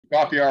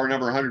Coffee hour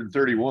number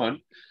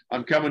 131.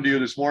 I'm coming to you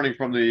this morning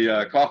from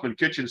the Kaufman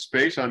kitchen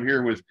space. I'm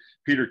here with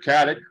Peter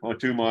Koethe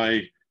to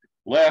my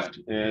left,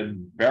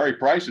 and Barry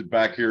Price is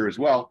back here as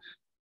well.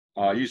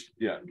 There he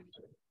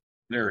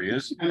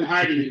is. And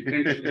heady.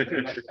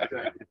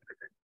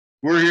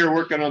 We're here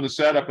working on the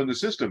setup and the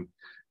system.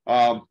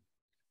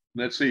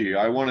 Let's see,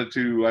 I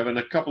have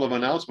a couple of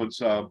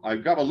announcements.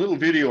 I've got a little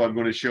video I'm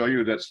going to show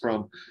you that's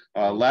from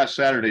last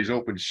Saturday's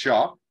open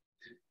shop,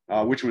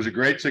 which was a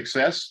great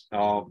success.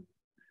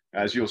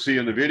 As you'll see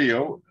in the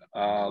video,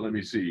 let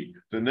me see,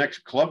 the next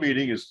club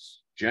meeting is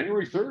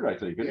January 3rd, I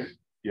think, isn't it?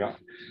 Yeah.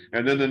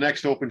 And then the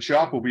next open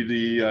shop will be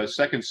the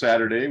second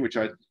Saturday, which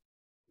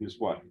is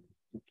what,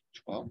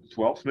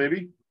 12th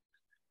maybe?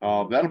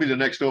 That'll be the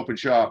next open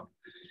shop.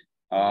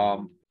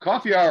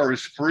 Coffee hour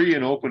is free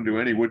and open to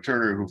any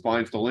woodturner who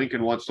finds the link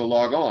and wants to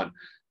log on.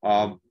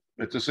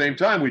 At the same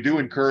time, we do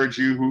encourage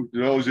you,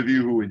 those of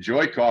you who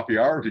enjoy coffee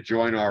hour, to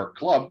join our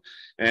club.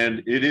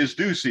 And it is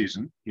due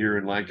season here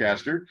in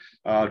Lancaster.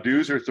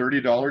 Dues are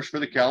 $30 for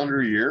the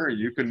calendar year. And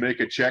you can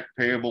make a check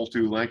payable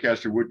to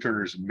Lancaster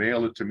Woodturners and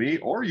mail it to me,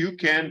 or you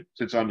can,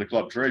 since I'm the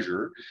club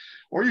treasurer,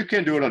 or you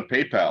can do it on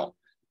PayPal.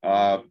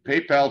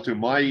 PayPal to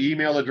my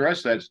email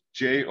address, that's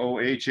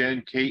JOHNKELSE,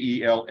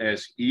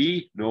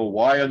 no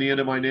Y on the end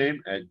of my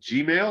name, at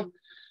Gmail.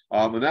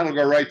 And that'll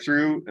go right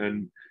through,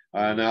 and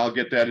I'll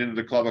get that into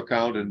the club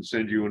account and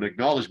send you an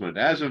acknowledgement.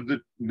 As of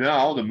the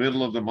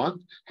middle of the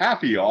month,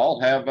 half of y'all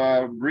have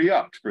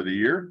re-upped for the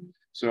year.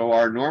 So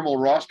our normal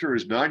roster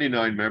is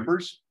 99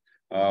 members.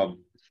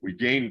 We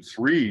gained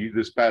 3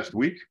 this past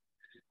week,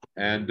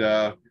 and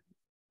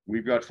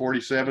we've got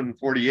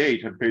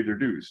 48 have paid their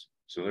dues.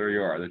 So there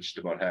you are. That's just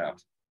about half.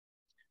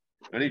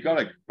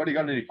 Anybody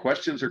got any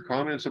questions or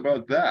comments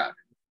about that?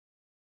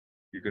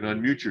 You can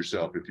unmute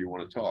yourself if you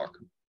want to talk.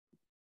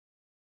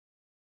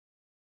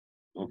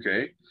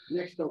 Okay.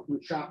 Next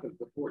open shop is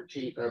the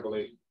 14th, I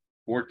believe.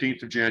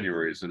 14th of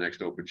January is the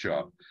next open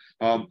shop.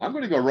 I'm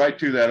going to go right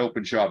to that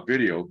open shop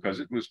video because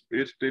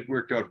it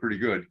worked out pretty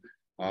good.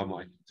 I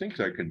think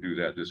I can do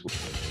that this way.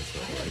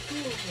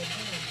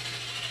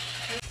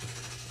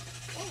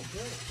 Oh,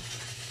 great.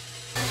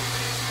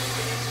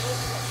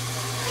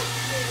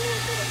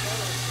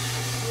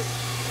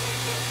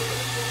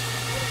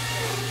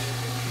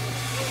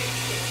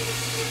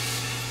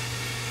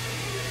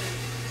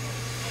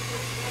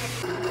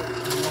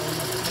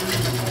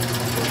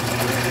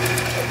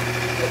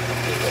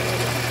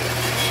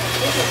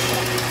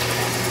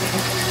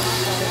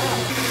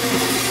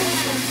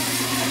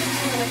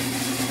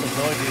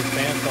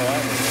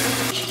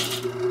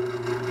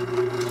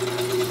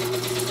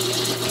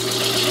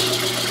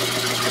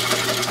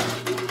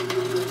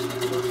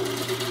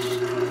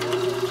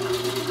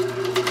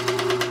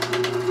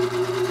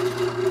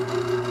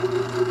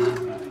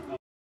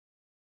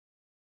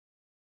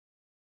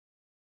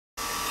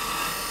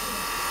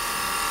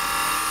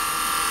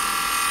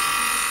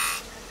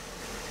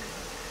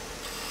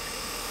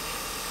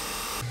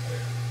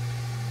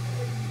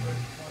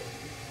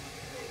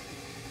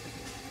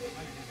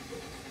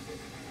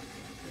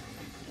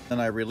 And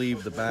I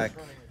relieve the back.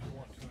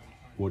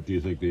 What do you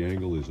think the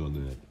angle is on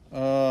that?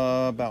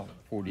 About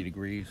 40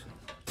 degrees.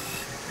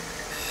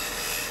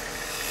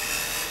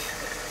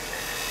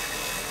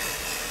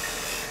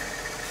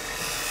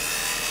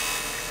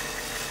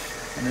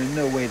 And there's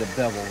no way to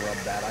bevel rub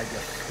that. I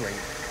just scrape.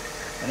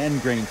 An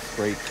end grain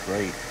scrape's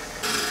great.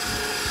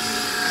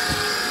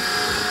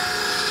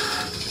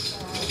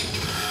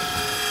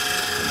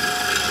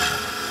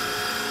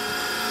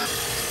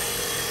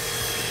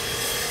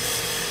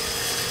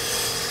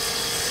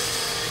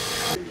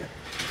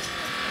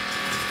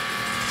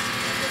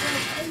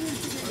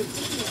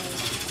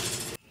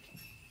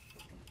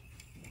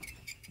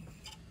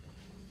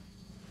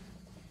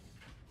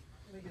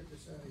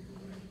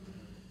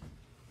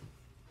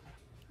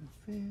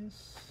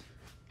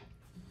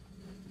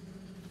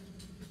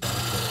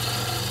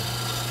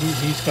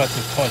 He's got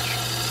the touch.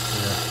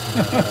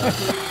 Yeah.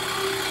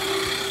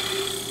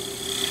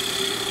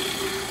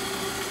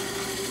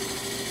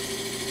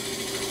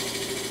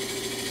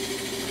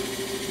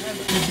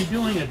 If you're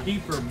doing a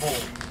deeper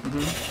bolt,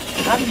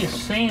 how do you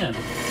sand?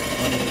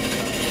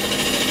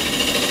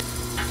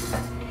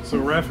 So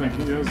Rafnik,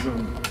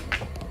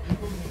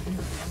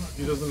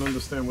 he doesn't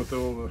understand what the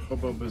whole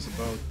hubbub is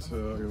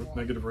about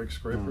negative rake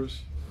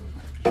scrapers.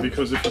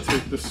 Because if you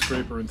take this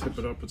scraper and tip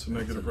it up, it's a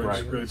negative rake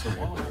scraper.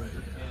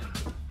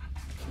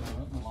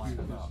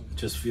 It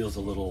just feels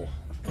a little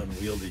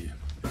unwieldy.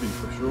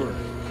 For sure.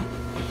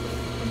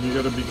 And you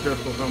got to be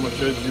careful how much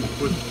edge you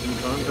put in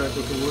contact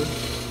with the wood.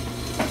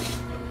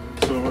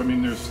 So, I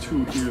mean, there's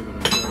 2 here that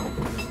I'm doing.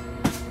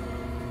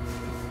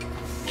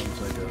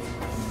 One's like a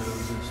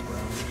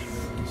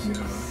brownish.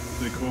 Yeah,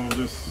 they call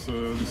this,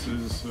 this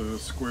is a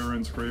square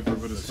end scraper,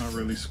 but it's not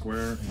really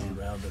square. And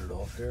you rounded it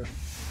off there?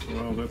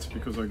 Well, that's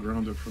because I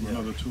ground it from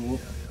another tool.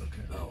 Yeah,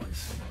 okay. Oh, I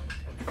see.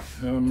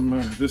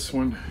 This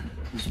one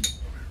is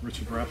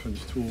Richard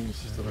Raffin's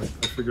tools that I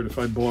figured if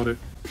I bought it,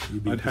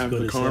 I'd have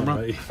the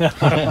karma. Him,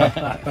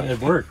 right? It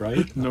worked,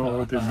 right?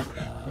 No, it didn't.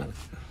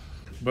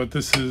 But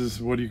this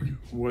is what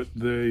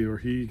they or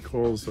he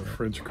calls a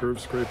French curve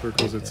scraper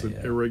because it's an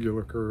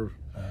irregular curve.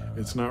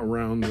 It's not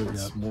round,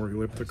 it's more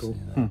elliptical.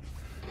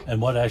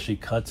 And what actually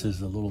cuts is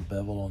the little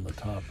bevel on the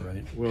top,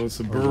 right? Well, it's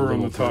a burr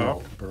on the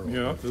top. Burl.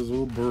 Yeah, there's a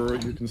little burr.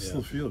 You can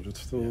still feel it.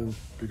 It's still,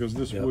 because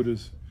this wood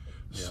is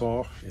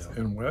soft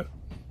and wet.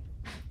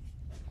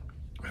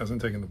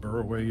 Hasn't taken the burr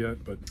away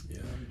yet, but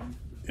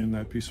in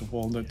that piece of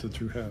walnut that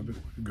you have, it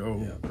would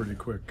go pretty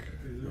quick.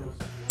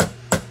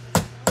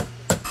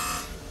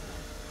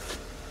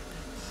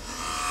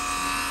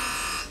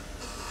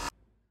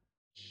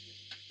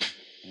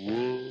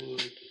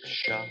 Wood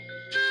shop.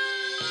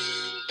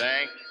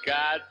 Thank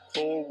God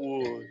for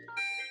wood.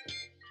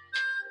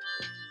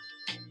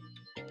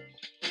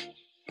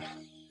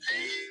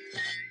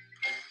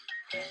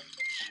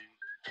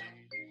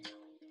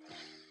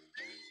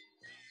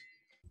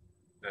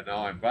 And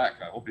now I'm back.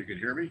 I hope you can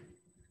hear me.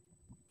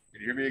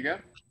 Can you hear me again?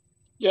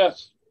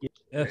 Yes.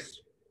 Yes.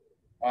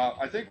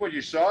 I think what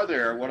you saw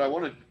there, what I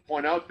want to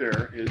point out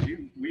there is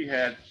we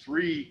had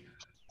three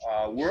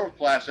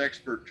world-class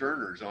expert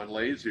turners on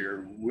lathes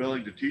here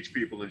willing to teach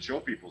people and show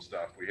people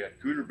stuff. We had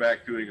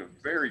Koethe doing a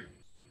very,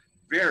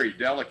 very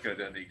delicate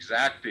and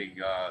exacting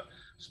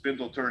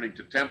spindle turning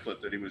to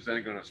template that he was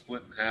then going to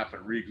split in half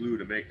and re-glue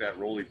to make that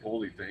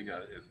roly-poly thing,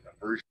 a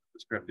version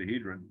of the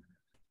streptahedron.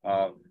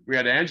 We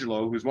had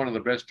Angelo, who's one of the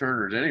best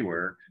turners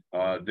anywhere,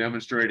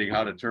 demonstrating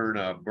how to turn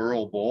a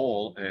burl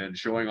bowl and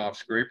showing off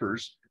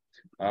scrapers.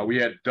 We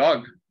had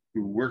Doug,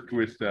 who worked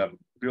with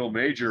Bill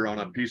Major on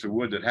a piece of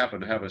wood that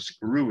happened to have a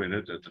screw in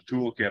it that the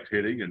tool kept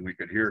hitting, and we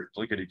could hear it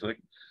clickety-click.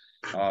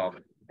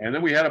 And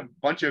then we had a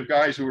bunch of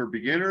guys who were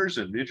beginners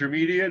and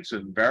intermediates,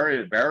 and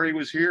Barry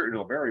was here.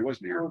 No, Barry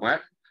wasn't here.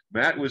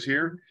 Matt was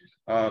here.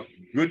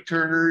 Good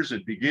turners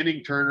and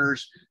beginning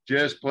turners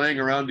just playing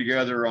around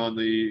together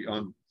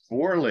on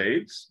 4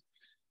 lathes.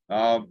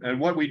 And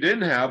what we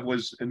didn't have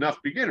was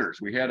enough beginners.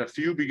 We had a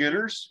few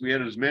beginners. We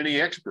had as many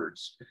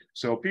experts.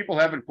 So people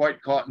haven't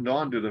quite cottoned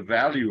on to the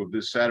value of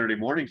this Saturday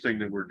morning thing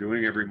that we're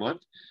doing every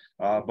month.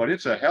 But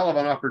it's a hell of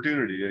an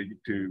opportunity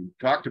to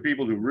talk to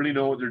people who really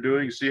know what they're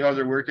doing, see how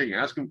they're working,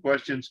 ask them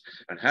questions,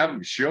 and have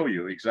them show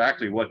you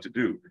exactly what to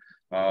do.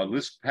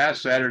 This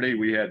past Saturday,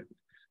 we had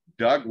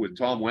Doug with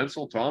Tom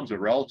Wenzel. Tom's a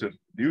relative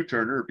new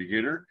turner,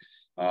 beginner.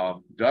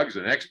 Doug's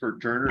an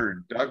expert turner,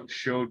 and Doug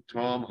showed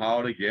Tom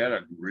how to get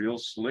a real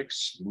slick,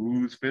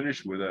 smooth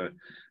finish with a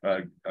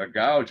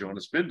gouge on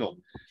a spindle.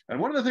 And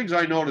one of the things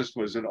I noticed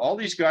was that all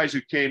these guys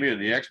who came in,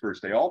 the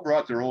experts, they all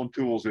brought their own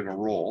tools in a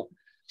roll.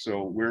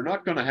 So we're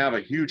not going to have a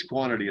huge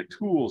quantity of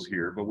tools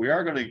here, but we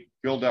are going to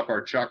build up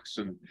our chucks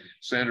and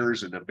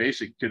centers and a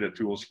basic kit of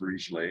tools for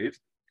each lathe.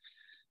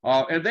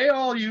 And they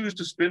all used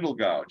a spindle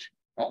gouge.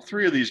 All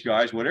 3 of these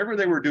guys, whatever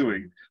they were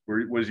doing,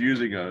 was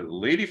using a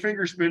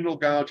ladyfinger spindle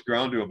gouge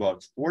ground to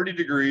about 40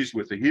 degrees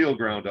with the heel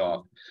ground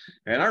off.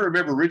 And I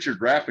remember Richard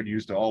Graffin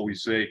used to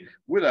always say,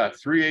 with a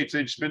 3/8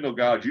 inch spindle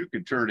gouge, you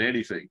can turn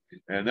anything.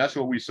 And that's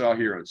what we saw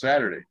here on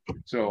Saturday.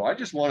 So I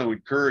just want to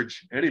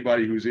encourage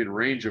anybody who's in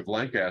range of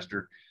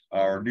Lancaster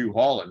or New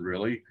Holland,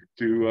 really,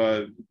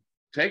 to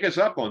take us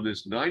up on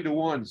this 9 to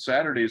 1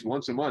 Saturdays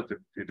once a month.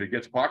 If it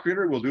gets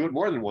popular, we'll do it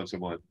more than once a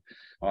month.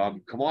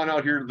 Come on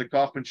out here to the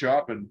Kaufman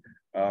shop and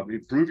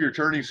improve your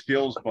turning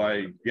skills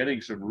by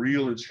getting some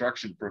real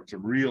instruction from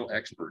some real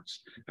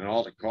experts. And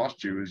all it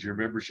costs you is your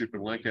membership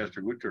in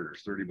Lancaster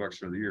Woodturners, $30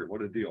 for the year.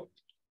 What a deal.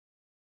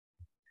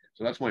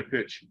 So that's my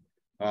pitch.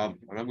 And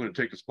I'm going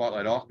to take the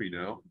spotlight off me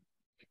now.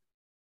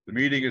 The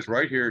meeting is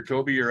right here.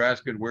 Toby, you're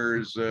asking where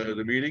is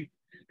the meeting?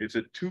 It's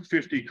at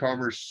 250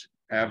 Commerce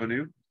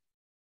Avenue,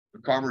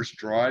 Commerce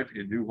Drive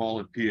in New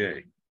Holland,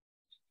 PA.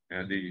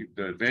 And the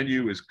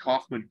venue is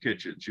Kaufman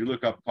Kitchens. You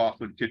look up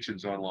Kaufman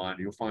Kitchens online,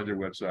 you'll find their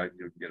website, and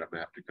you'll get a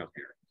map to come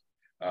here.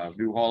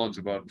 New Holland's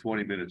about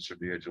 20 minutes from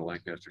the edge of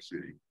Lancaster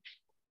City.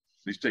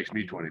 At least takes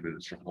me 20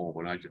 minutes from home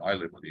when I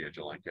live on the edge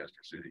of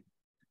Lancaster City.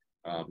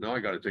 Now I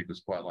got to take the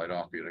spotlight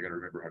off me, and I got to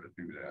remember how to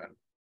do that.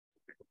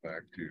 Go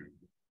back to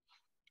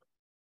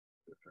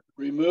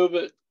Remove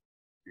it.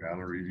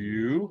 gallery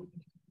view.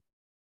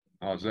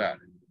 How's that?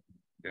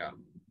 Yeah.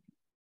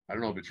 I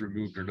don't know if it's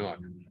removed or not.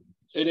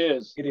 It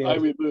is. It is. I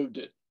removed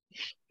it.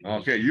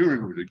 Okay, you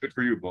removed it. Good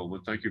for you,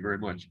 Bowman. Thank you very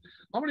much.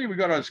 How many we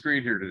got on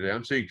screen here today?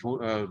 I'm seeing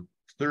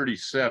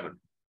 37,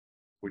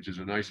 which is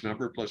a nice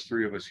number, plus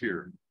 3 of us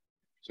here.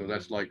 So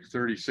that's like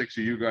 36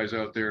 of you guys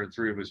out there, and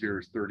 3 of us here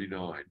is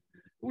 39.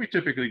 We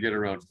typically get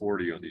around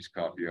 40 on these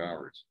coffee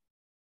hours.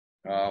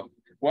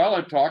 While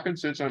I'm talking,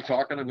 since I'm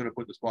talking, I'm going to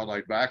put the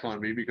spotlight back on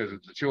me because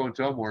it's a show and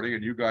tell morning,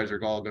 and you guys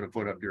are all going to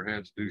put up your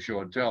hands to do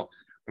show and tell.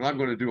 And I'm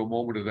going to do a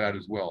moment of that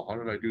as well. How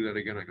did I do that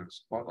again? I'm going to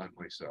spotlight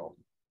myself.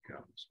 Yeah,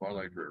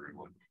 spotlight for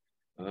everyone.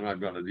 And then I've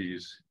got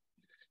these.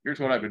 Here's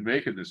what I've been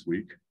making this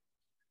week.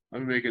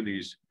 I'm making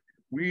these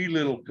wee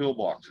little pill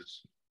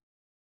boxes.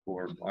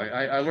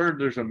 I learned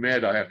there's a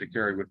med I have to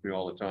carry with me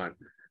all the time.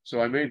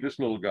 So I made this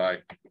little guy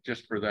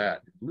just for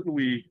that. Little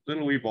wee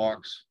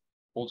box,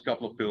 holds a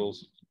couple of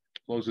pills,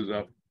 closes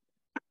up,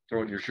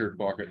 throw it in your shirt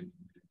pocket.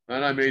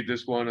 And I made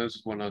this one.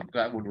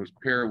 That one was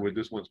pear wood.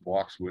 This one's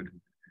boxwood.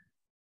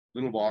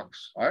 little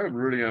box. I'm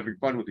really having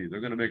fun with these. They're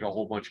going to make a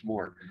whole bunch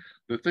more.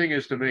 The thing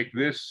is to make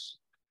this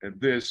and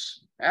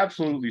this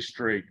absolutely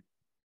straight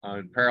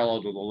and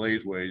parallel to the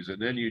lathe ways,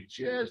 and then you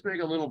just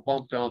make a little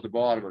bump down at the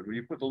bottom. And when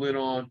you put the lid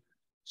on,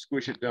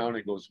 squish it down,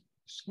 it goes,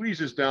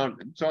 squeezes down,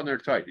 and it's on there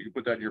tight. You can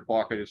put that in your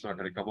pocket, it's not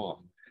going to come off.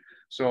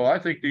 So I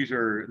think this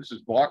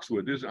is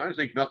boxwood. I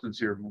think nothing's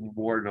here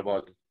more than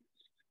about a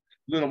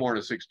little more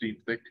than 16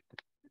 thick.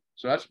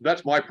 So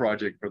that's my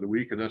project for the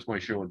week, and that's my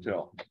show and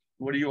tell.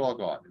 What do you all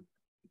got?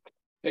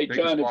 Hey, Take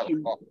John, a if spot.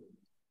 you,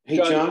 Hey,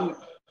 John,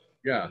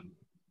 Yeah.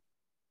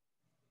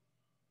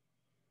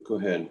 go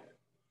ahead.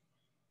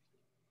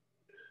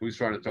 Who's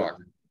trying to talk?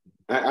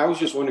 I was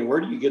just wondering,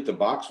 where do you get the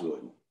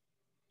boxwood?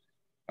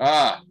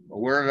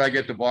 Where did I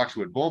get the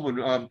boxwood?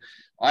 Bowman.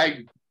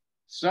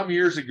 Some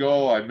years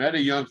ago, I met a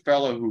young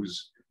fellow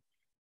whose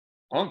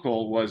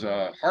uncle was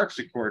a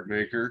harpsichord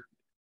maker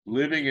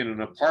living in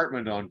an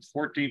apartment on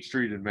 14th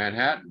Street in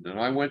Manhattan. And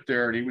I went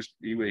there, and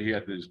he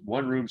had this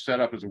one room set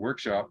up as a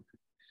workshop,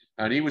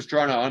 and he was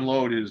trying to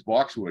unload his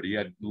boxwood. He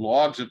had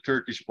logs of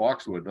Turkish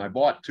boxwood, and I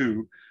bought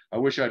 2. I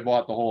wish I'd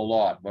bought the whole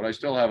lot, but I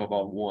still have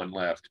about 1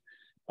 left.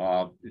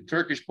 The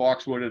Turkish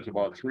boxwood is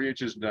about 3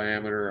 inches in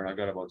diameter, and I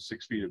got about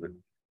 6 feet of it.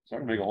 So I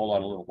can make a whole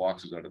lot of little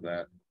boxes out of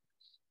that.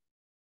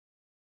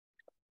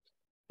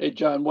 hey,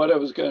 John, what I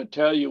was going to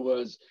tell you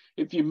was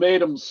if you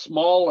made them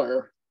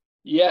smaller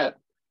yet,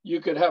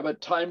 you could have a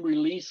time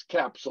release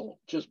capsule.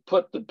 Just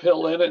put the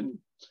pill in and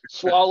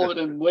swallow it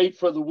and wait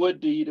for the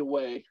wood to eat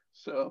away.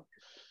 So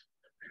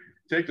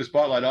Take the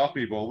spotlight off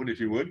me, Bowman,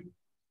 if you would.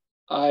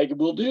 I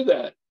will do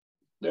that.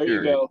 There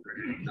you go.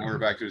 Now we're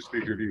back to the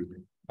speaker view.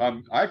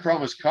 I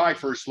promised Kai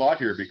first slot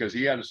here because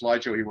he had a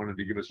slideshow he wanted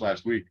to give us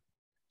last week.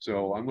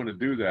 So I'm going to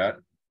do that.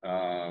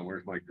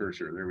 Where's my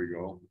cursor? There we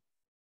go.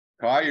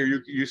 Kai, are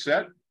you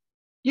set?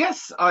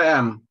 Yes, I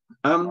am.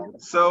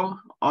 So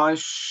I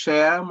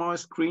share my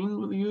screen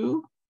with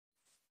you.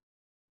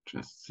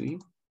 Just see.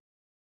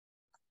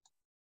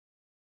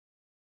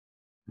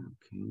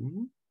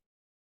 Okay.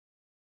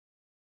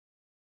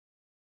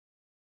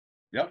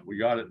 Yep, we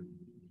got it.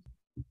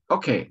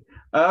 Okay.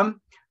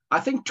 I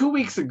think 2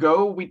 weeks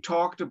ago we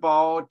talked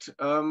about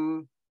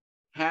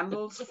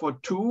handles for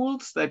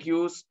tools that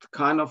used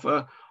kind of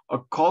a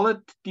collet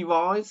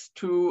device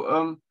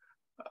to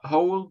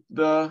hold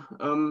the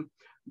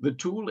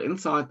tool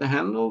inside the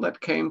handle. That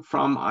came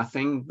from, I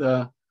think,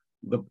 the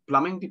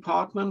plumbing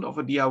department of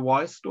a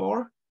DIY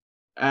store.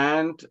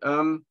 And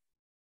a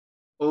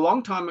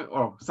long time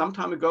or some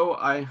time ago,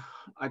 I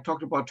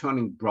talked about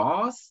turning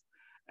brass.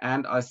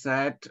 And I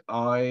said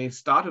I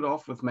started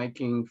off with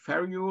making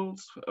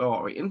ferrules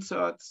or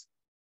inserts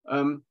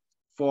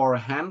for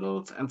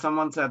handles. And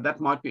someone said that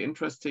might be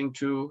interesting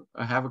to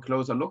have a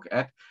closer look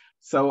at.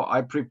 So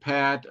I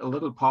prepared a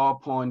little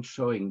PowerPoint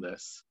showing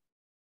this.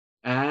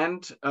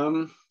 And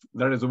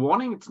there is a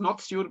warning, it's not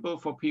suitable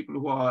for people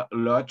who are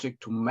allergic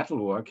to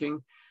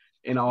metalworking.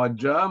 In our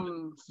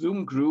German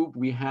Zoom group,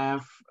 we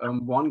have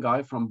one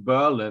guy from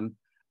Berlin,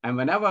 and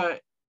whenever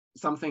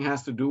something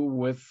has to do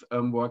with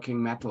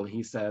working metal,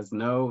 he says,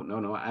 no,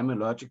 I'm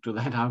allergic to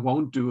that, I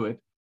won't do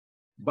it.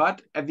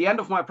 But at the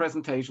end of my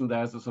presentation,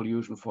 there's a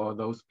solution for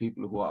those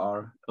people who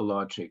are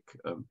allergic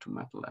to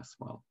metal as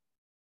well.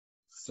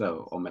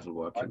 So, or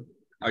metalworking.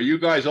 Are you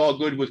guys all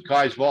good with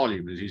Kai's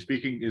volume? Is he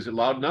speaking? Is it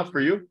loud enough for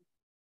you?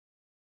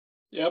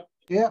 Yep.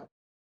 Yeah.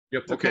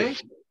 Yep. Okay.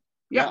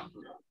 Yeah.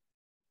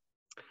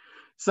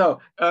 So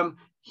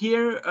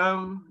here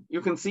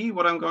you can see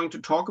what I'm going to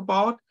talk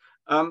about.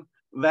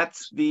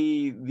 That's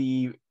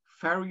the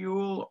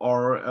ferrule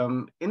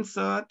or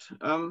insert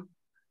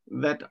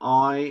that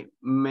I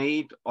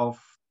made of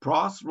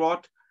brass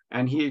rod.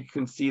 And here you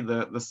can see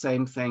the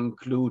same thing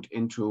glued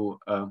into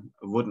a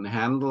wooden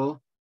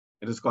handle.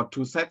 It has got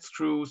 2 set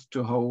screws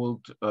to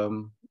hold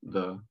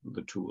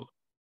the tool.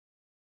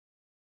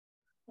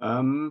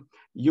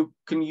 You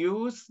can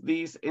use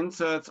these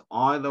inserts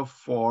either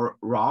for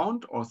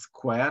round or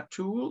square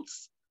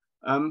tools.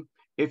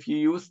 If you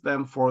use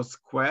them for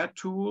square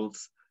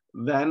tools,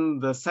 then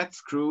the set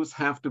screws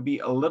have to be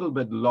a little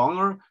bit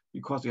longer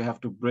because you have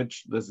to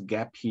bridge this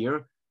gap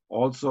here.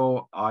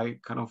 Also, I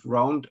kind of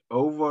round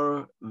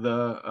over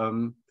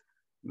the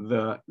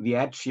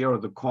edge here, or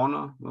the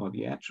corner, or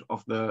the edge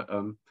of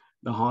the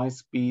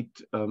high-speed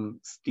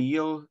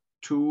steel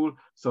tool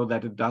so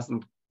that it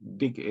doesn't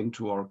dig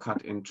into or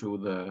cut into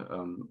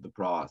the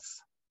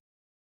brass.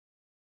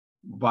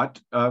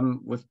 But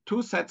with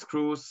 2 set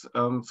screws,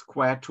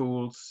 square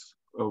tools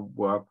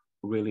work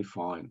really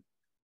fine.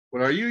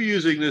 But are you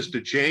using this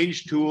to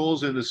change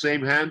tools in the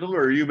same handle,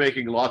 or are you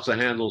making lots of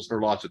handles for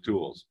lots of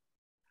tools?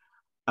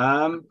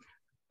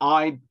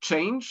 I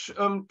change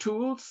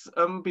tools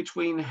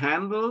between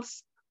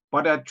handles,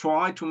 but I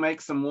try to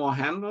make some more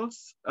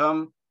handles.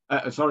 Some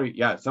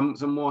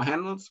more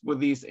handles with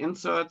these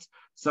inserts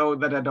so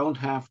that I don't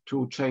have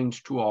to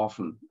change too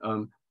often.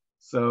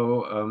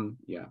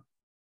 Yeah,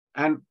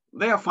 and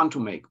they are fun to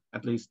make,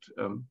 at least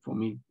for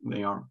me,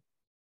 they are.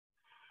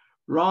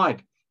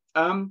 Right,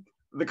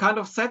 the kind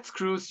of set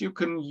screws you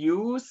can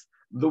use,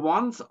 The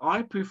ones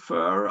I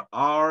prefer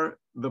are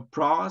the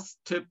brass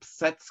tip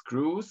set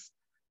screws.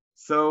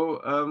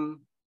 So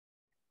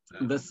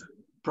this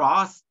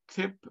brass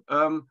tip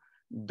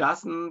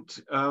doesn't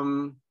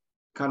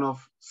kind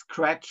of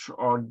scratch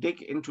or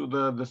dig into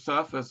the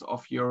surface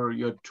of your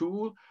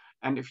tool.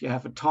 And if you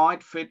have a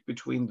tight fit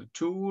between the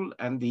tool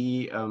and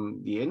the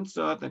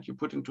insert that you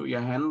put into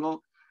your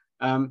handle,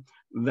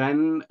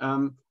 then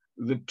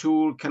the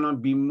tool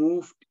cannot be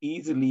moved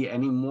easily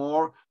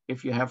anymore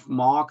if you have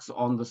marks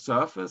on the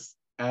surface,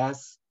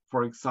 as,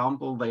 for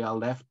example, they are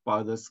left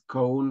by this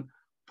cone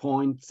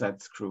point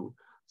set screw.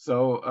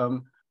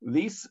 So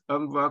these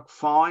work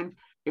fine.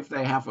 If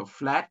they have a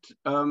flat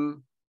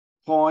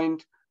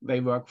point, they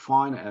work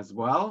fine as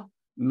well.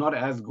 Not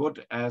as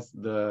good as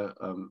the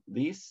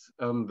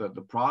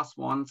brass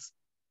ones,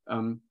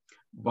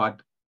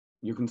 but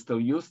you can still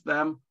use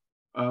them.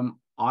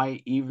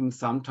 I even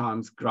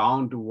sometimes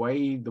ground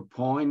away the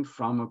point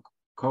from a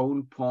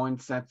cone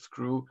point set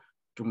screw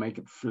to make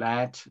it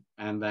flat,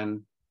 and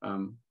then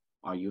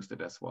I used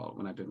it as well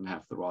when I didn't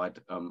have the right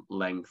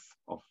length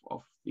of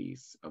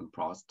these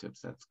brass tip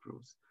set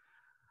screws.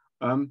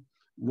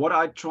 What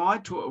I try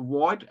to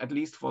avoid, at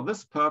least for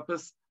this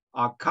purpose,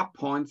 are cup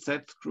point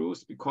set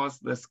screws, because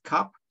this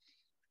cup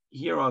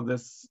here, or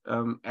this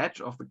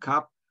edge of the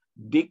cup,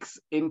 digs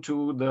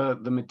into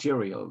the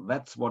material.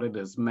 That's what it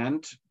is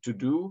meant to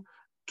do,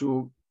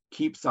 to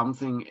keep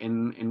something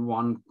in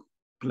one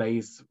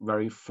place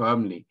very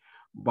firmly.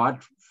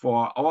 But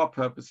for our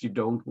purpose, you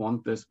don't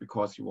want this,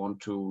 because you want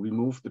to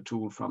remove the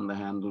tool from the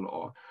handle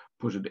or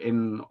push it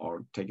in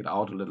or take it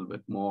out a little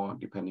bit more,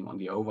 depending on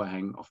the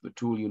overhang of the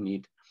tool you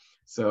need.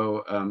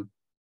 So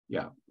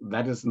yeah,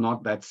 that is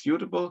not that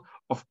suitable.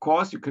 Of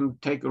course, you can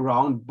take a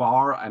round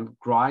bar and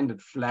grind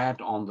it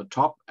flat on the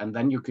top, and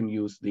then you can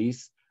use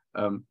these,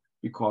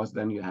 because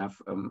then you have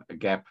a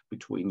gap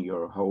between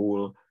your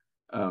hole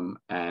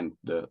and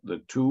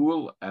the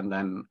tool, and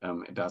then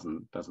it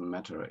doesn't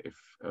matter if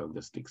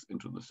this sticks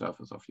into the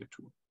surface of your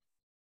tool.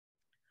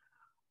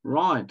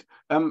 Right.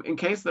 In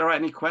case there are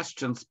any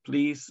questions,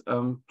 please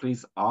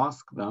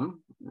ask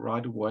them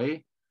right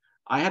away.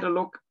 I had a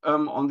look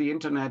on the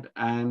internet,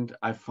 and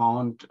I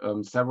found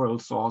several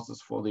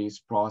sources for these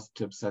brass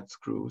tip set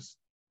screws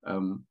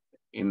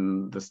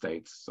in the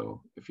States.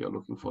 So if you're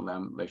looking for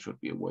them, they should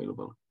be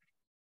available.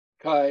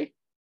 Kai?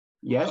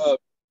 Yes?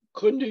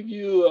 Couldn't have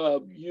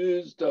you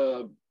used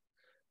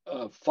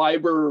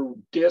fiber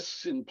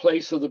discs in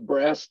place of the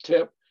brass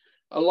tip?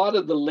 A lot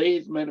of the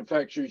lathe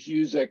manufacturers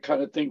use that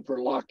kind of thing for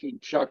locking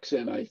chucks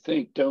in, I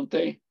think, don't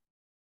they?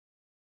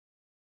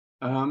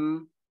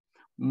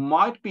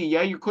 Might be,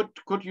 yeah, you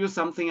could use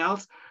something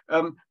else.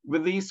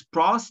 With these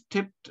brass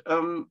tipped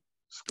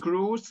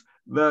screws,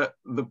 the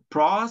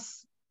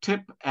brass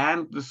tip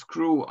and the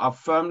screw are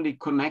firmly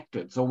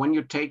connected. So when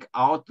you take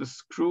out the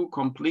screw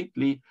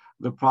completely,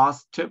 the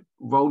brass tip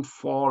won't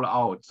fall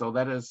out. So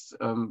that is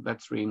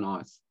that's really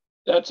nice.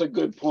 That's a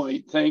good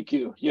point. Thank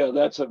you. Yeah,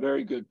 that's a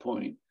very good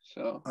point.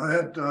 So I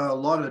had a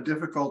lot of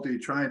difficulty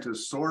trying to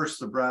source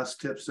the brass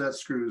tip set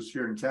screws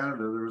here in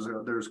Canada.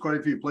 There was quite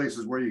a few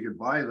places where you could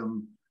buy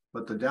them,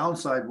 but the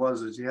downside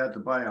was you had to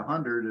buy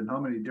 100, and how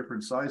many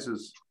different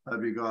sizes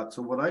have you got?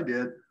 So what I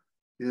did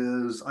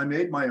is I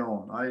made my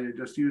own. I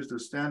just used a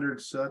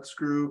standard set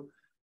screw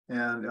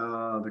and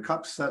the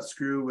cup set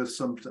screw with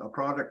a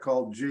product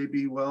called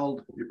JB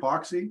Weld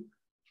epoxy.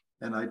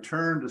 And I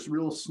turned this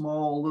real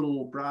small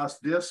little brass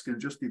disc and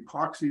just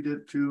epoxied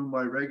it to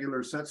my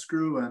regular set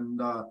screw,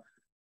 and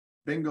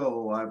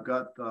bingo, I've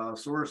got a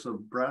source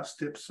of brass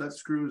tip set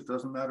screws.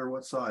 Doesn't matter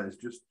what size,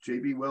 just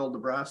JB Weld the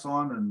brass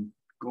on and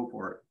go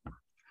for it.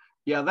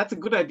 Yeah, that's a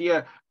good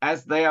idea,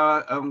 as they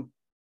are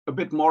a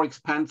bit more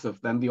expensive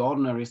than the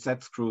ordinary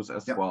set screws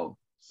as well.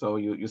 So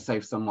you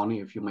save some money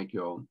if you make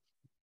your own.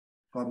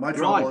 My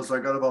trouble is I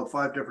got about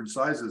 5 different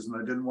sizes,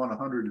 and I didn't want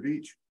 100 of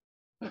each.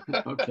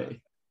 Okay.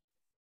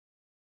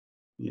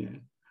 Yeah.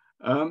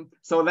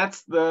 So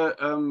that's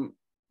the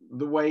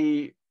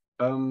way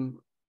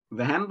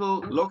the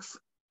handle looks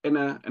in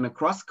a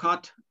cross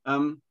cut.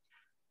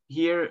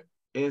 Here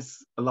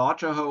is a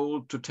larger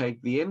hole to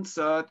take the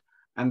insert,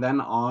 and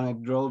then I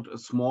drilled a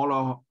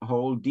smaller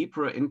hole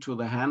deeper into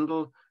the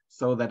handle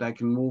so that I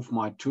can move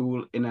my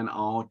tool in and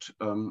out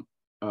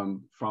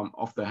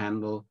off the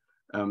handle,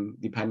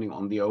 depending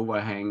on the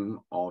overhang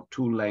or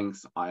tool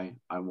length I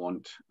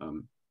want.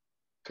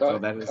 So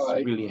that is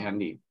really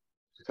handy.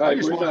 Kai,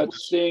 we're not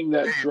seeing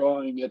that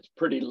drawing. It's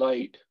pretty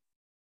light.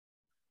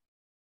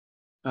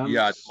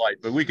 Yeah, it's light,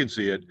 but we can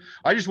see it.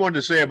 I just wanted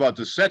to say about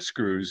the set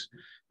screws.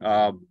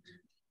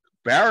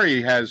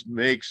 Barry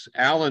makes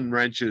Allen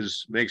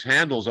wrenches, makes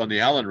handles on the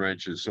Allen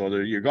wrenches, so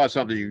that you got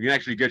something you can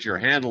actually get your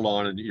handle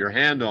on and your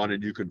hand on,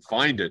 and you can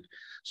find it.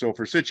 So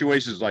for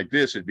situations like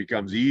this, it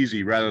becomes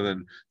easy rather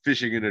than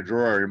fishing in a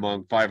drawer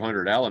among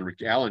 500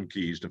 Allen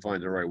keys to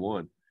find the right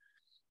one.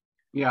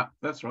 Yeah,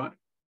 that's right.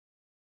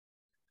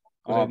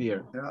 Good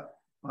idea. Yeah.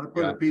 I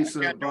put a piece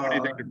of can't do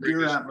anything to bring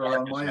deer this antler on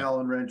darkness my up.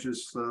 Allen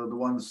wrenches. The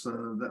ones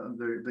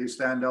they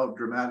stand out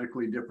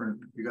dramatically different.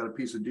 You got a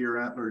piece of deer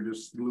antler,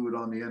 just glue it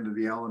on the end of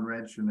the Allen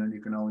wrench, and then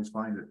you can always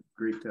find it.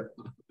 Great tip.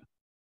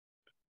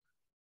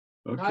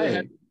 I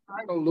had Okay.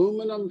 tried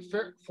aluminum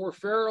for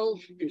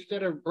ferrules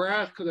instead of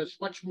brass because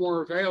it's much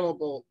more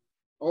available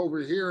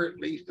over here, at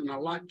least, and a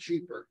lot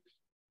cheaper.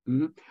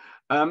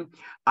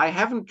 I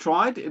haven't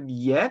tried it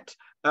yet.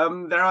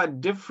 There are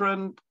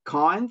different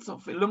kinds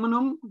of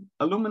aluminum,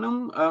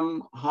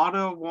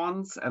 harder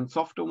ones and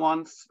softer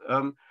ones.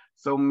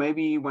 So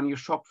maybe when you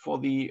shop for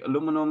the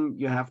aluminum,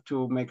 you have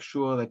to make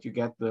sure that you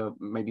get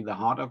maybe the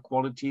harder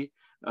quality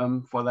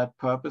for that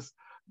purpose.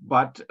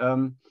 But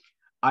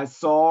I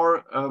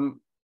saw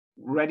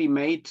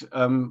ready-made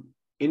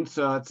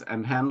inserts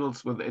and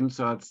handles with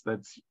inserts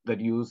that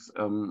use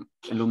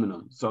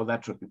aluminum. So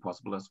that should be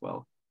possible as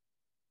well.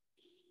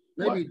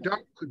 Maybe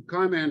Doug could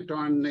comment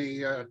on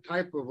the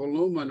type of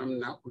aluminum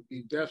that would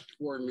be best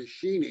for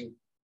machining.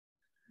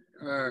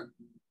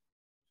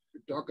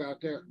 Doug out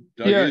there?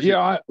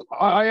 Yeah,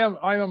 I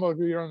am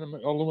over here on the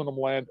aluminum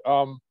land.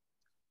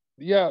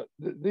 Yeah,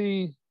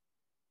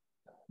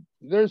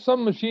 there's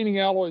some machining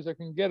alloys that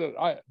can get it.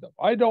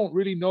 I don't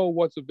really know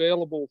what's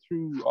available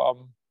through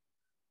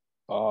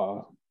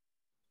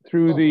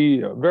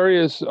the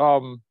various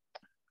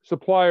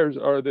suppliers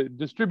or the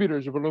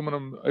distributors of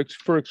aluminum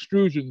for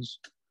extrusions.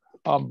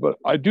 But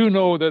I do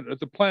know that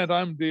at the plant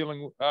I'm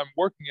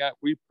working at,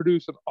 we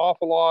produce an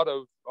awful lot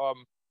of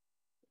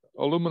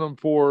aluminum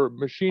for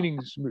machining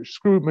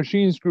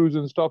machine screws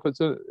and stuff.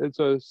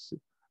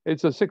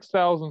 It's a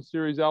 6000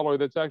 series alloy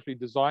that's actually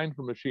designed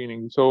for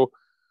machining. So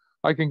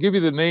I can give you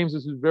the names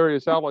of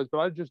various alloys, but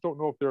I just don't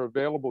know if they're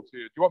available to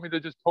you. Do you want me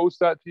to just post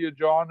that to you,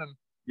 John, and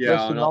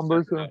list the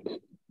numbers?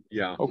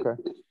 Yeah. Okay.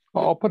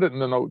 I'll put it in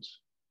the notes.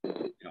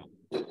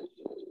 Yeah.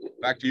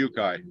 Back to you,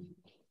 Kai.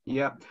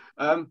 Yeah.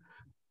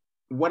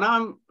 When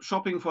I'm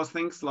shopping for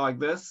things like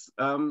this,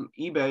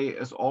 eBay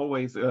is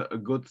always a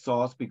good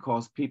source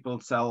because people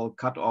sell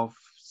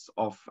cut-offs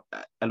of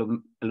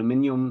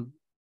aluminum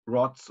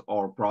rods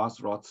or brass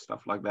rods,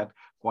 stuff like that,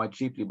 quite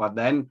cheaply. But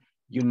then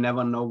you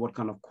never know what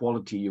kind of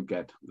quality you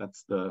get.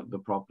 That's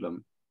the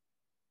problem.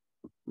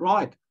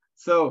 Right.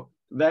 So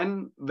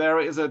then there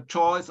is a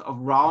choice of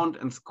round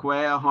and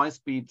square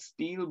high-speed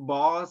steel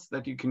bars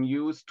that you can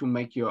use to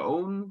make your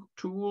own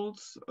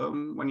tools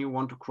when you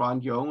want to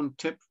grind your own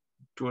tip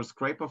to a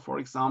scraper, for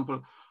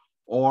example,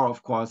 or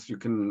of course you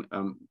can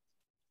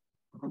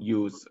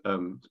use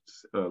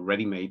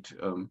ready-made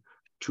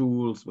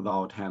tools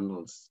without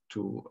handles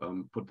to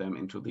put them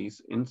into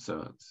these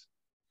inserts.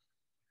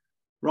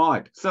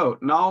 Right, so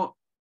now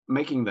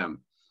making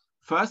them.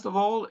 First of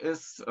all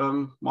is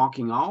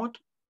marking out.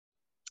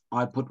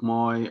 I put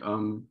my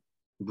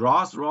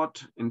brass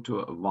rod into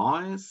a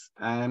vise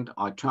and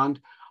I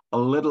turned a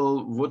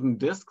little wooden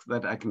disc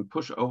that I can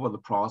push over the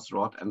brass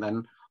rod, and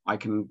then I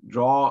can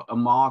draw a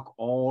mark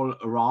all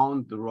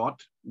around the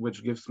rod,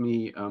 which gives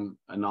me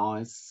a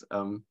nice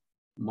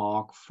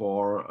mark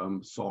for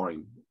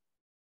sawing.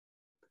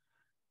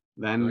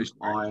 Then nice.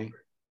 I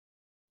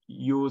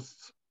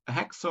use a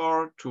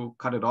hacksaw to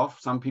cut it off.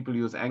 Some people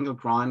use angle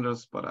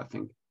grinders, but I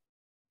think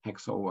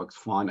hacksaw works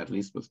fine, at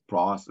least with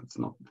brass. It's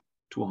not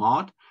too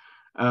hard.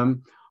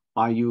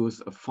 I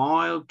use a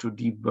file to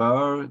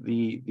deburr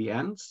the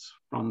ends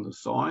from the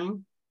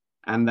sawing,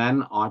 and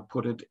then I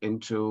put it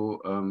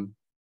into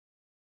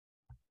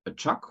a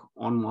chuck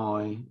on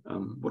my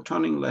wood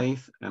turning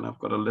lathe, and I've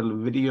got a little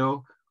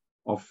video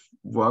of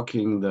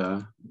working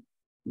the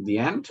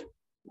end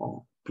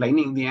or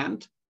planing the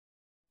end.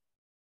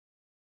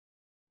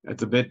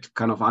 It's a bit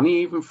kind of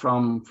uneven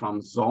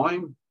from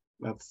sawing.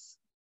 That's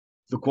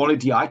the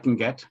quality I can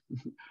get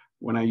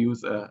when I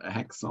use a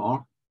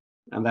hacksaw,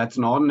 and that's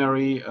an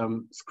ordinary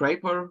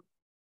scraper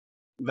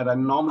that I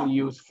normally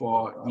use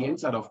for the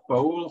inside of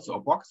bowls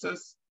or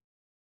boxes.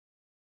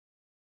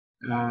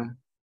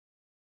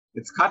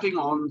 It's cutting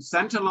on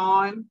center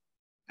line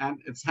and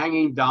it's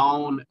hanging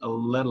down a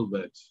little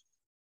bit.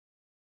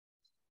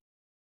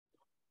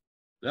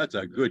 That's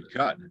a good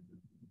cut.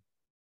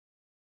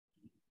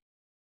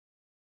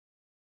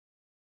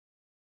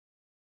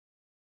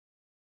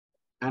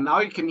 And now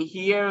you can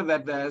hear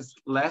that there's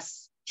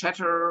less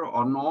chatter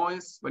or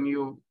noise when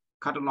you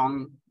cut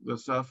along the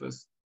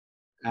surface.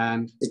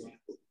 And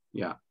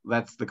yeah,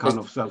 that's the kind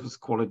of surface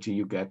quality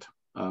you get.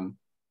 So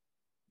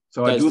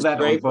I do that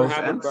on both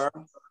ends.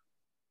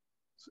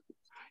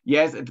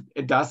 Yes,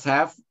 it does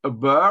have a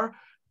burr.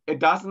 It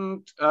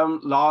doesn't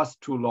last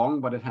too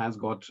long, but it has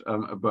got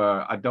a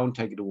burr. I don't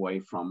take it away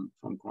from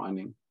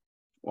grinding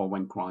or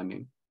when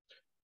grinding.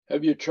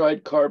 Have you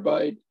tried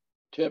carbide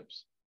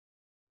tips?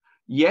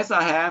 Yes,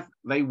 I have.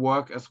 They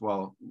work as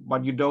well,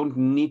 but you don't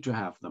need to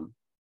have them.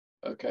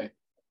 Okay.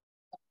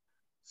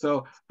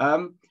 So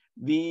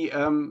the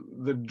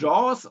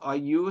jaws I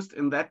used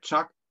in that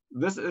chuck,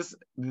 this is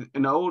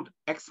an old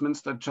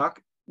Axminster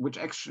chuck, which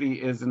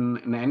actually is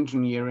an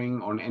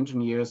engineering or an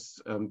engineer's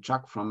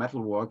chuck from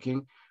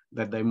metalworking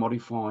that they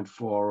modified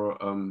for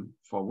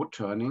wood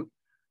turning.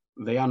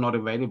 they are not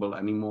available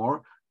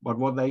anymore. But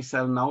what they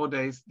sell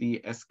nowadays,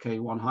 the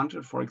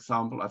SK100, for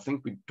example, I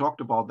think we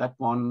talked about that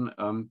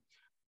one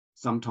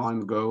some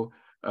time ago,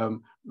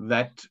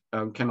 that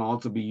can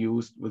also be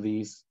used with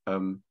these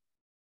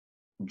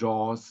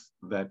jaws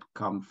that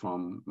come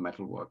from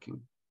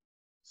metalworking.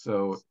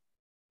 So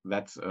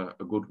that's a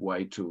good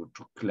way to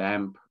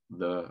clamp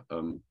the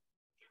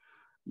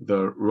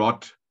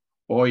rod,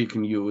 or you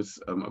can use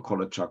a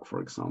collar chuck,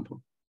 for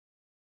example.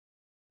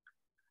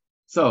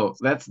 So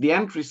that's the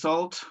end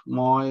result.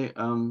 My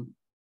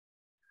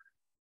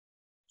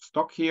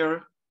stock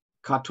here,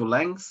 cut to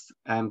length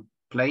and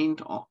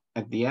planed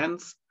at the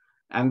ends.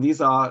 And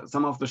these are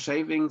some of the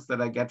shavings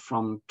that I get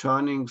from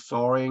turning,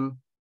 sawing,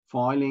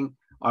 filing.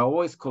 I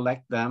always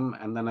collect them,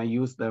 and then I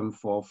use them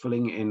for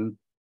filling in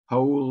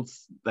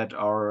holes that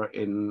are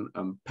in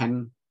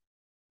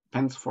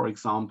pens, for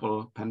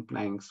example, pen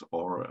planks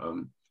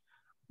or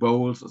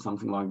bowls or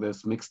something like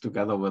this, mixed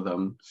together with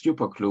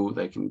super glue.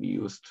 They can be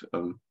used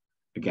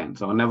again.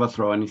 So I never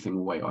throw anything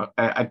away.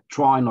 I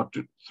try not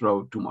to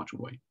throw too much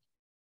away.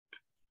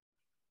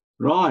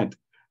 Right.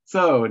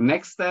 So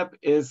next step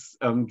is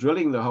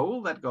drilling the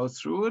hole that goes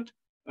through it.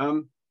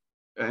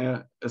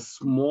 A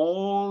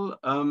small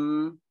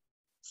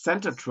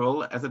center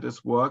drill, as it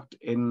is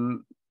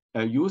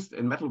used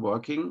in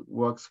metalworking,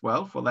 works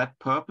well for that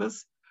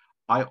purpose.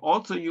 I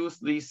also use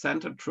these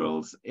center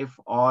drills if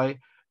I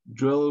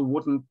drill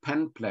wooden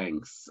pen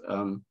planks.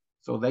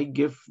 So they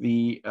give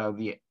the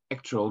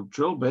actual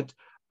drill bit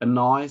a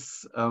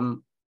nice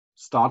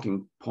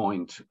starting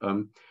point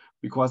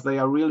because they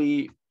are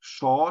really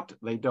short,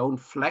 they don't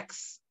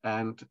flex,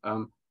 and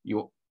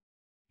you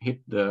hit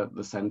the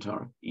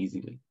center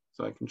easily.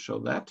 So I can show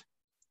that.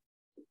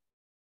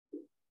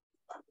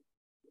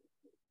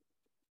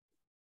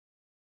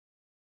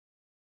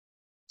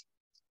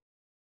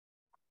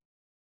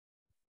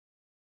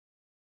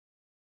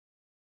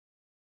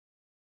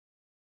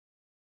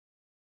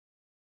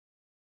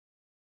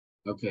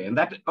 Okay, and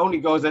that only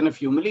goes in a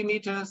few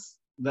millimeters.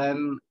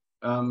 Then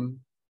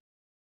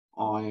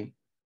I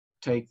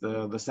take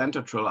the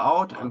center drill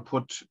out and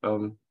put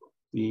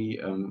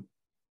the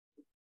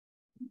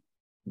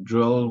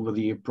drill with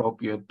the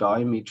appropriate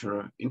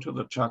diameter into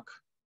the chuck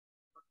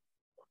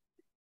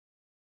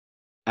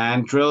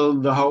and drill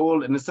the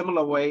hole in a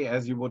similar way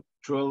as you would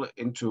drill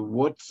into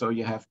wood. So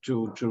you have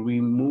to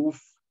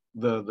remove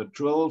the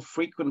drill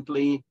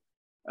frequently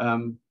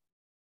to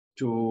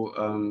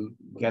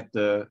get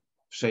the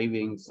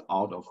shavings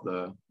out of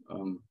the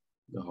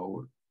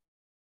hole.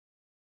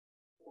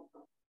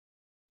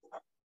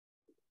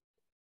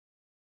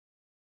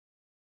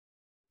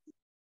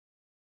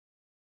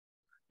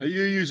 Are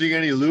you using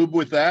any lube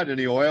with that?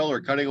 Any oil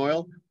or cutting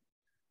oil?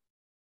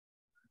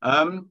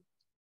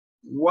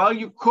 Well,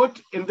 you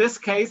could. In this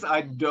case, I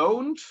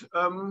don't,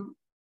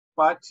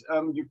 but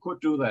you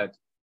could do that.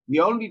 The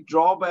only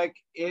drawback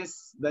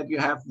is that you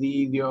have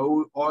the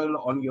oil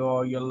on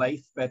your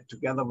lathe bed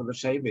together with the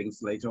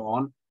shavings later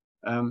on.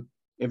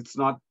 If it's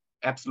not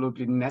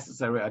absolutely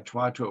necessary, I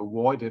try to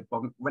avoid it.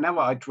 But whenever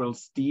I drill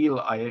steel,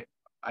 I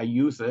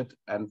use it,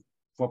 and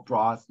for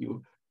brass,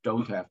 you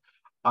don't have.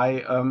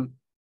 I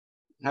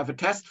have a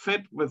test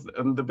fit with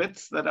the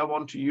bits that I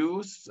want to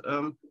use,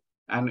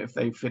 and if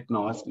they fit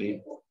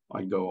nicely,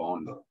 I go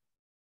on.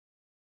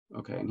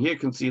 Okay, and here you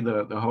can see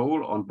the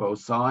hole on both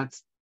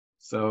sides.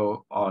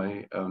 So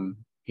I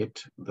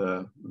hit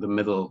the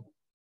middle.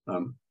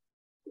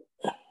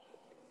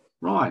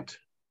 Right,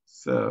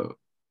 so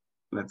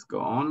let's go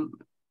on.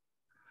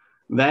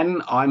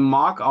 Then I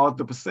mark out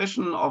the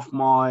position of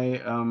my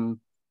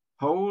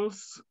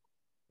holes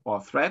or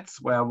threads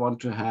where I want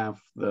to have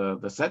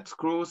the set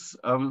screws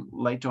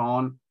later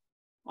on.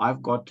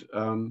 I've got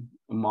a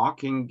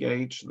marking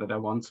gauge that I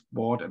once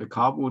bought at a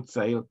car boot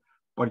sale,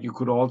 but you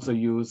could also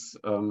use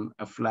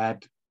a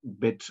flat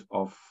bit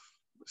of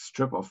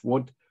strip of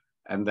wood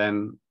and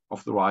then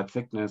of the right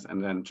thickness,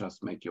 and then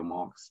just make your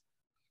marks.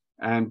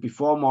 And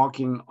before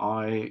marking,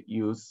 I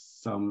use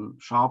some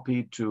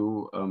Sharpie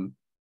to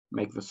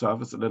make the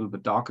surface a little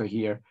bit darker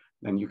here.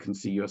 Then you can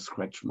see your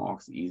scratch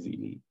marks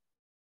easily.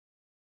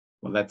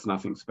 Well, that's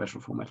nothing special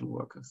for metal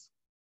workers.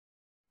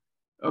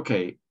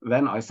 Okay,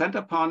 then I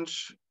center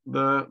punch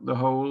the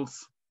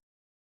holes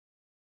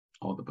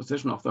or the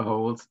position of the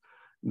holes.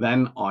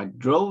 Then I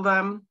drill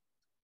them.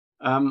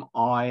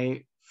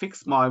 I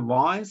fix my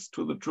vise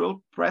to the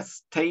drill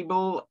press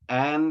table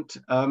and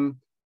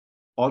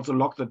also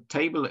lock the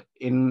table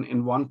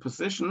in one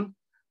position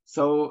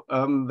so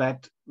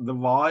that the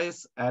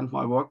vise and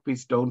my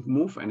workpiece don't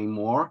move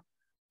anymore.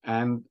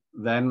 And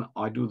then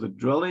I do the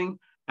drilling.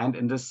 And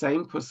in the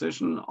same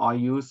position, I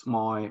use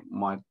my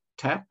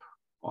tap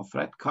or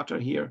thread cutter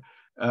here,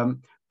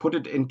 put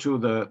it into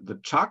the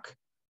chuck,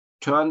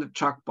 turn the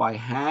chuck by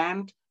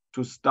hand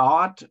to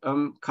start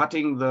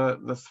cutting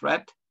the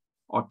thread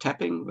or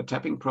the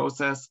tapping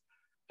process.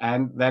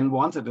 And then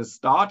once it is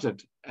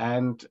started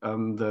and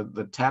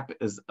the tap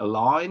is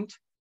aligned,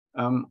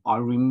 I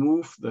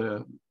remove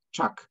the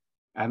chuck,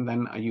 and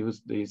then I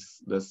use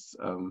this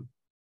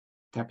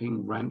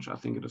tapping wrench, I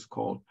think it is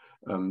called,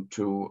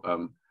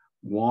 to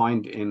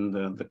wind in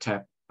the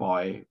tap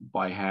by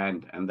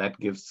hand, and that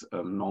gives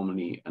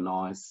normally a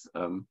nice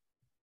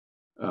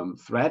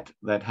thread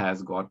that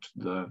has got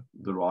the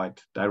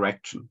right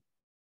direction.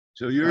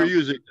 So you're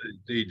using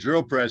the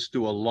drill press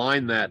to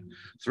align that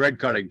thread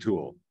cutting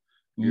tool.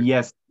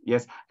 Yes,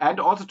 yes, and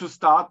also to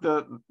start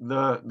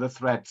the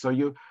thread.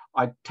 So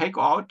I take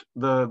out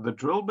the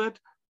drill bit,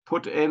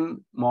 put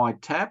in my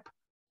tap,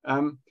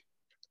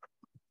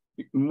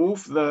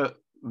 move the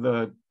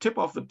tip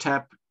of the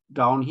tap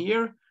down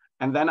here,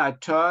 and then I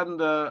turn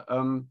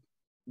the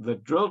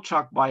drill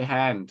chuck by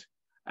hand,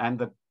 and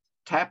the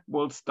tap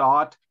will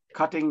start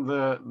cutting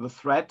the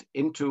thread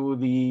into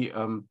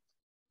the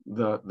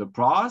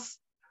brass,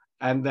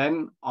 and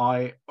then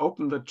I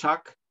open the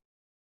chuck,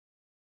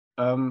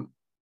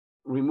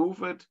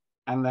 remove it,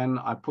 and then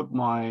I put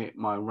my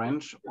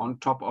wrench on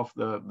top of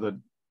the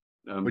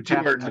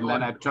tap, and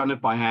then I turn it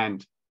by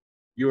hand.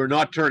 You are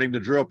not turning the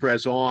drill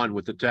press on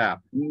with the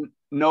tap.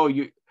 No,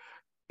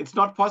 it's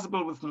not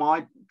possible with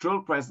my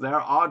drill press.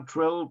 There are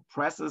drill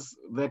presses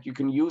that you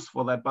can use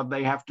for that, but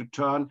they have to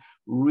turn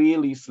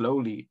really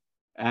slowly.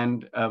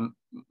 And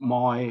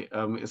my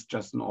is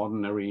just an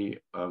ordinary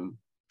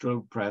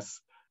drill press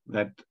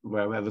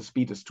where the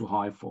speed is too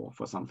high for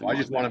something. I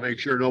just want to make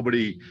sure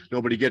nobody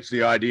gets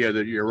the idea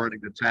that you're running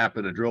the tap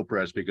in a drill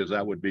press, because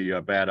that would be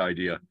a bad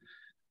idea.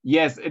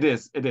 Yes, it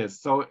is. It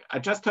is. So I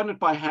just turn it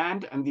by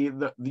hand, and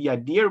the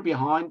idea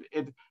behind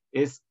it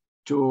is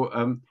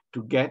to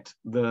get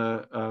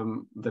the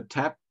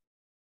tap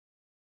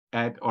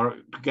or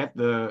to get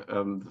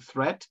the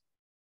thread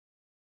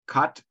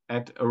cut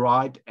at a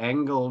right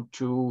angle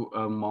to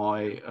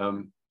my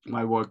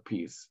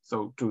workpiece.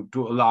 So to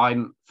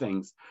align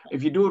things.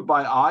 If you do it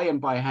by eye and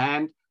by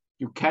hand,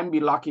 you can be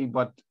lucky,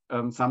 but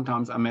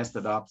sometimes I messed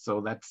it up. So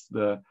that's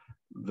the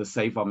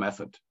safer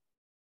method.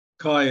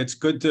 Kai, it's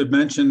good to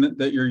mention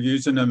that you're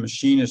using a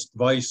machinist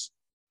vise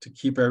to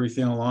keep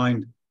everything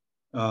aligned.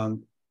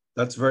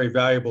 That's a very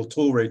valuable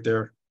tool right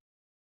there.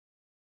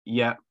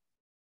 Yeah.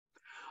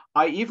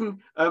 I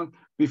even,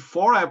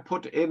 before I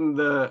put in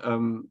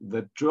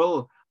the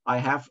drill, I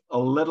have a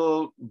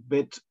little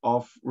bit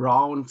of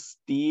round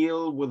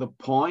steel with a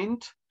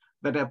point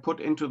that I put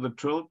into the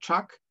drill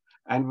chuck.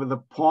 And with the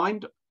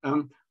point,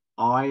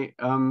 I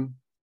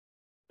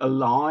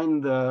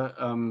align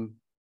the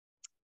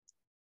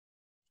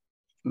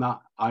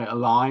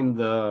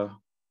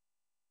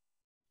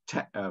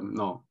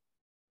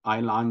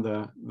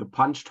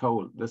punched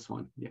hole, this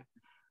one, yeah.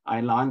 I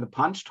align the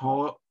punched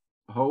hole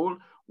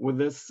with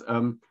this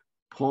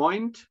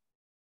point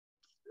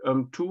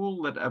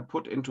tool that I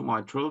put into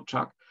my drill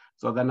chuck.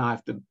 So then I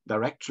have the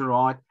direction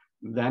right.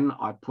 Then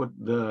I put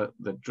the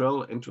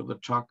drill into the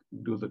chuck,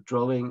 do the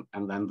drilling,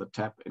 and then the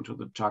tap into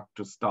the chuck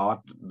to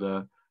start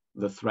the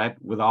thread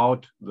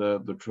without the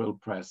drill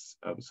press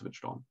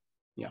switched on.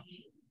 Yeah.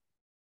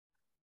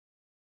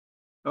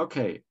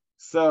 Okay,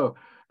 so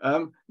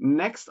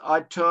next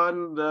I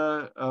turn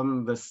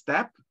the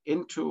step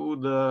into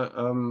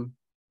the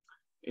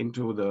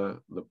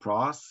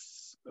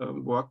brass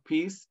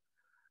workpiece,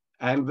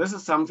 and this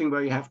is something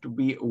where you have to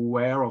be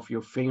aware of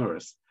your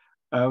fingers.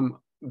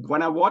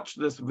 When I watched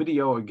this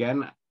video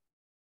again,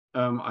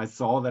 I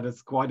saw that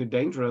it's quite a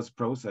dangerous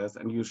process,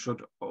 and you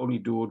should only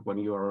do it when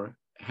you're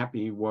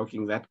happy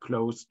working that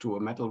close to a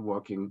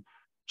metalworking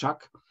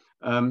chuck.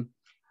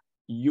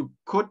 You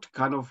could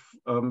kind of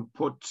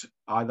put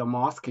either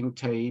masking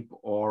tape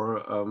or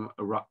a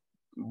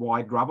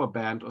white rubber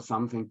band or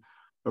something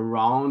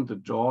around the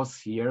jaws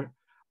here.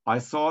 I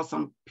saw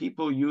some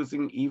people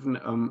using even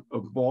a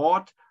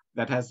board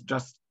that has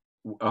just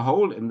a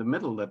hole in the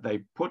middle that they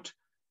put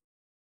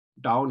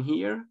down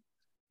here,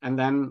 and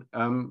then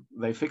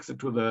they fix it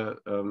to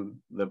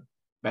the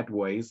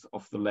bedways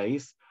of the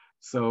lathe,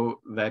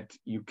 so that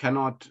you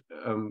cannot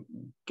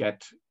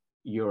get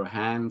your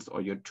hands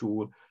or your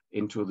tool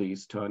into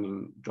these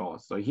turning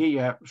jaws. So here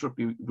you should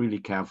be really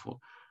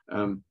careful.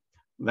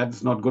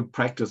 That's not good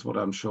practice what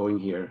I'm showing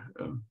here,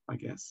 I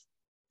guess.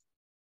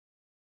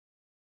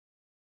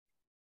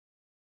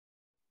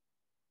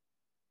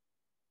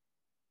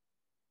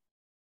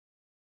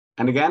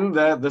 And again,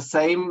 the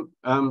same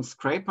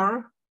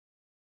scraper.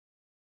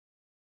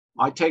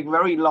 I take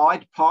very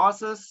light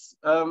passes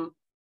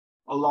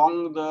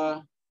along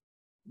the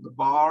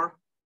bar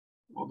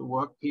or the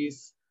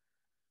workpiece.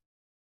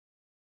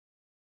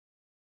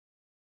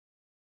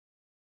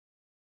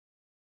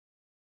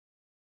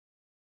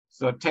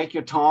 So take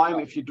your time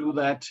if you do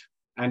that,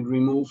 and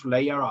remove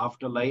layer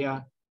after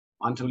layer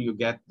until you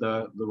get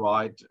the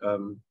right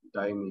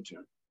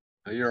diameter.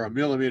 You're a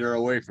millimeter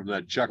away from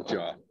that chuck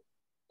jaw.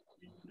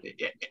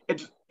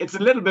 It's a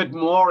little bit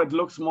more, it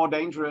looks more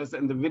dangerous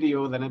in the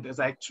video than it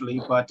is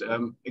actually, but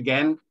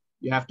again,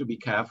 you have to be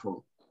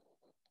careful.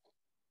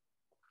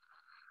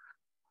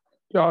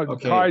 Yeah,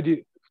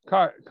 okay.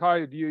 Kai,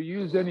 do you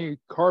use any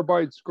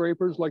carbide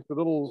scrapers, like the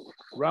little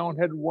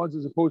round-headed ones,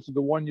 as opposed to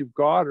the one you've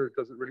got, or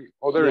does it really?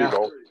 Oh, there you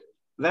go.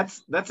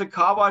 That's a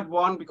carbide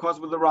one, because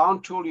with the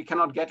round tool you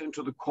cannot get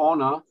into the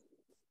corner.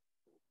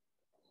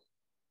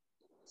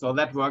 So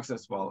that works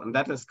as well. And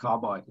that is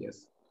carbide,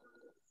 yes.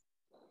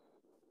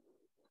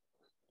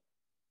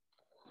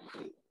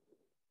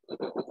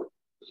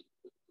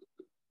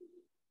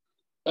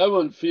 That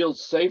one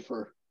feels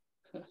safer.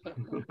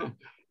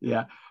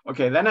 Yeah.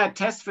 Okay. Then I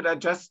test fit. I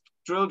just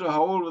drilled a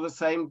hole with the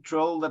same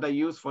drill that I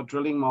use for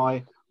drilling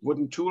my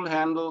wooden tool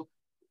handle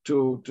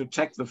to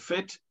check the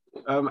fit.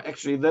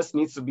 Actually, this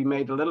needs to be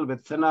made a little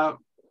bit thinner.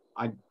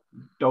 I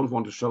don't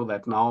want to show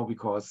that now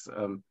because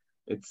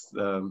it's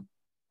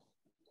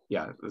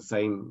yeah, the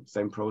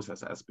same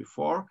process as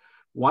before.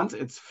 Once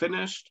it's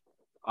finished,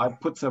 I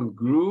put some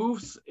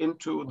grooves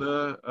into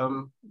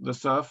the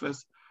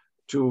surface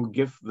to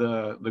give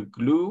the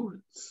glue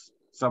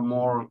some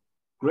more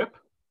grip.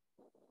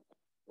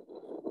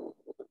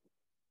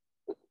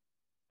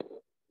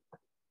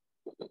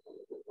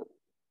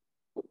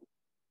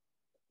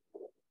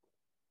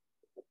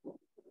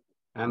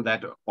 And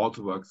that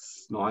also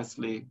works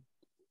nicely.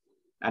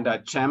 And I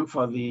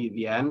chamfer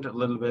the end a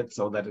little bit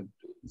so that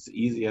it's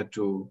easier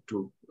to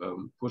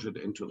push it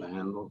into the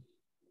handle.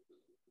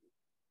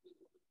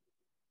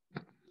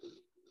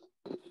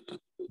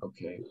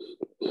 Okay.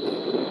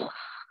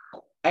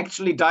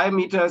 Actually,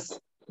 diameters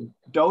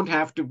don't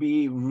have to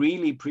be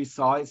really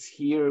precise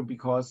here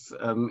because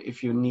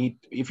if you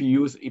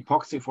use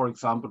epoxy, for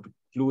example, to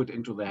glue it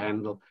into the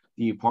handle,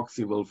 the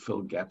epoxy will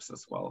fill gaps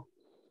as well.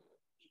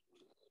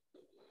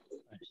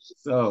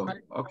 So,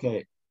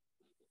 okay.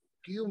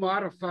 Do you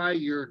modify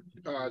your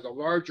the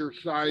larger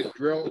size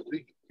drills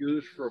that you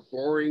use for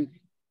boring,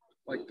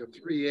 like the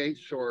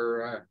 3/8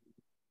 or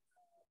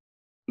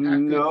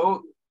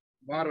no?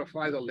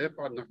 Modify the lip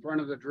on the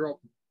front of the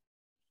drill?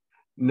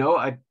 No,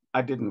 I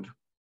didn't.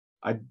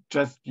 I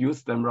just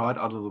used them right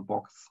out of the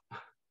box.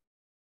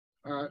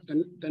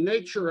 The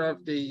nature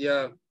of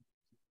the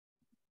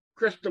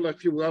crystal,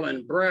 if you will,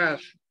 in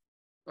brass,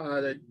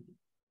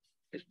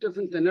 it's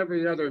different than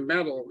every other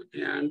metal,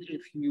 and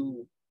if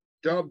you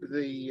dub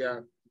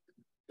the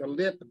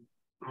lip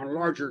on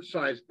larger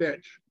size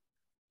bits,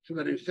 so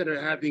that instead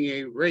of having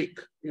a rake,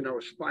 you know,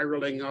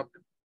 spiraling up,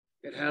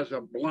 it has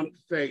a blunt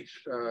face,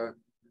 a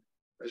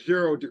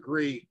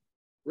 0-degree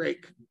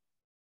rake.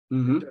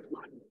 Mm-hmm. It does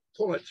not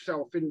pull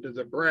itself into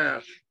the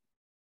brass,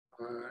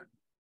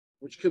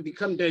 which could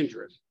become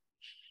dangerous.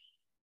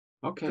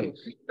 Okay.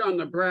 So feed on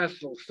the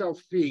brass will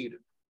self-feed.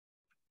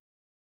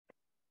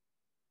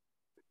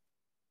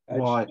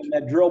 Right. And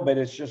that drill bit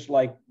is just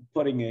like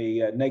putting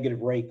a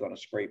negative rake on a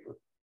scraper.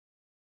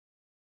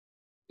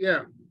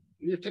 Yeah,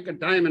 you take a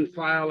diamond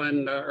file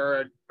and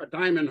or a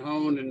diamond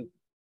hone and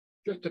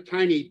just a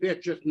tiny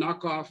bit, just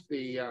knock off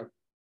the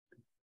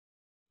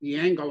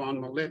angle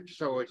on the lip,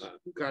 so it's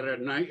got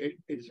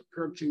it's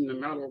approaching the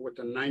metal with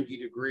a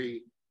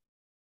 90-degree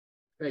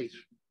face.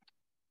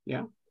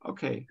 Yeah.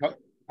 Okay.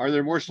 Are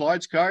there more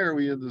slides, Kai? Or are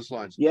we into the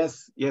slides?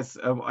 Yes. Yes.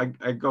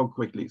 I go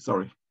quickly.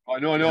 Sorry. I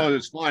know.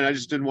 It's fine. I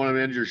just didn't want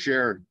to end your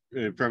share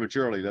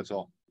prematurely. That's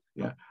all.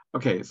 Yeah.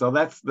 Okay. So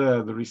that's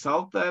the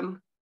result then.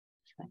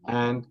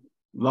 And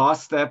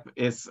last step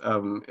is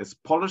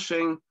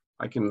polishing.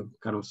 I can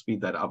kind of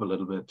speed that up a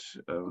little bit.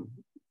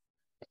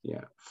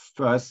 Yeah.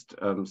 First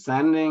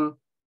sanding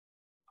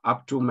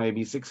up to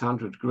maybe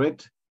 600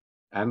 grit,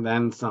 and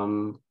then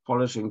some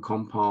polishing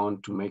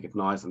compound to make it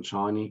nice and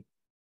shiny.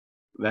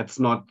 That's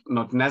not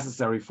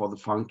necessary for the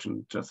function.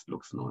 It just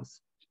looks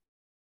nice.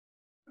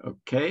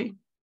 Okay.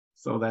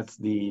 So that's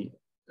the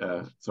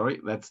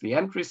that's the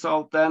end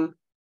result then.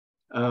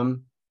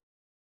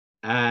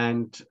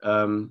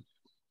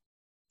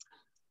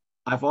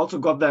 I've also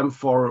got them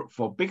for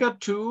bigger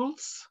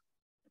tools.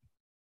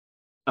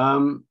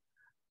 I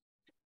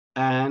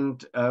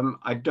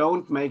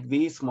don't make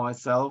these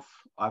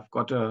myself. I've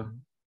got a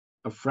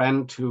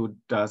friend who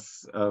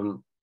does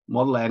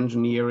model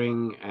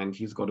engineering, and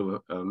he's got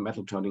a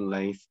metal turning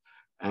lathe,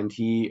 and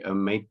he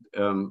made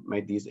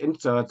these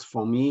inserts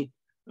for me.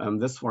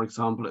 This, for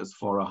example, is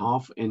for a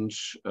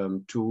 1/2-inch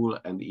tool,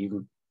 and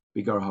even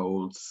bigger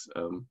holes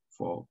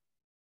for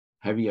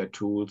heavier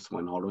tools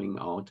when hollowing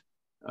out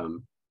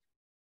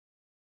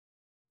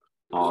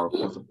are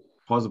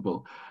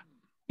possible.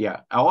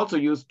 Yeah, I also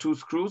used 2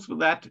 screws with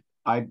that.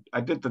 I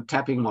did the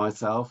tapping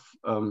myself,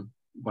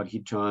 but he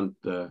turned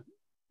the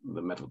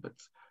metal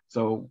bits.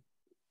 So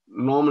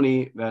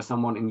normally there's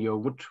someone in your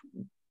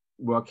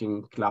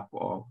woodworking club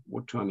or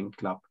wood turning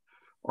club,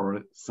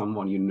 or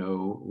someone you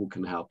know who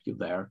can help you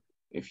there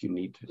if you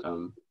need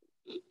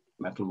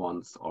metal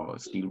ones or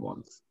steel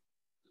ones.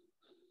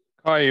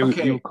 Kai,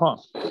 Okay.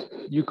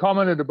 you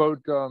commented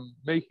about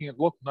making it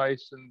look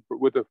nice and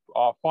with a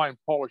fine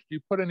polish. Do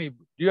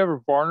you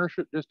ever varnish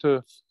it just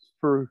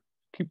for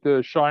keep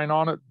the shine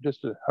on it,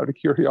 just out of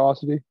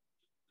curiosity?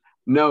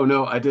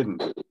 No, I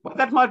didn't. But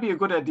that might be a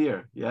good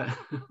idea. Yeah.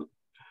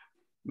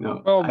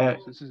 No. Well,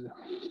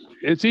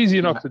 it's easy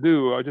enough to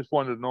do. I just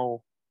wanted to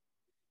know.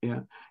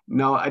 Yeah.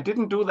 No, I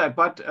didn't do that.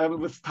 But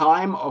with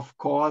time, of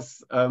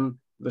course,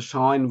 the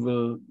shine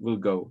will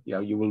go.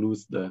 Yeah, you will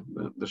lose the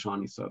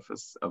shiny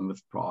surface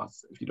with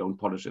brass if you don't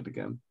polish it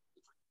again.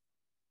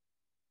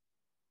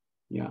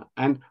 Yeah,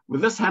 and with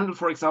this handle,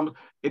 for example,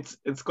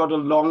 it's got a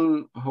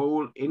long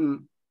hole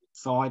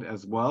inside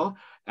as well,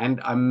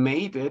 and I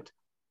made it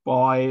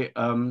by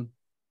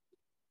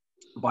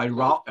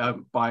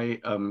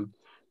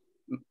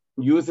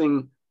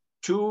using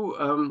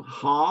two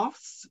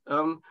halves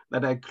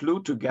that I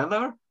glued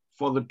together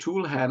for the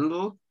tool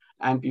handle,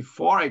 and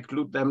before I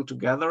glued them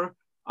together,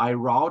 I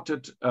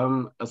routed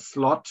a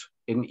slot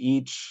in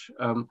each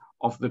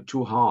of the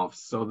two halves,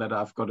 so that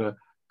I've got a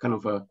kind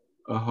of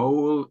a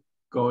hole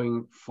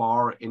going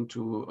far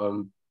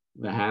into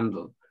the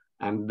handle.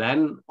 And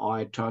then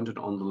I turned it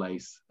on the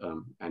lathe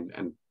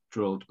and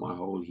drilled my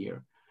hole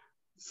here.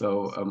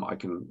 So I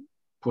can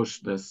push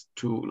this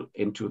tool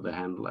into the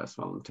handle as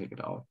well and take it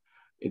out.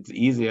 It's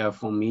easier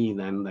for me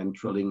than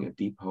drilling a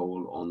deep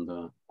hole on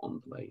the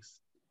lathe.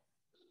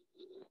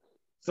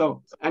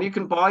 So, and you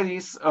can buy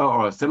these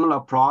or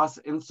similar brass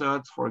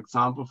inserts, for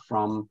example,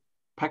 from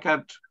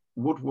Packard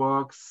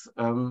Woodworks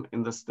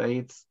in the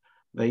States.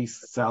 They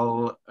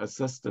sell a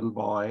system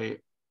by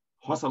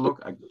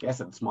Hossaluk, I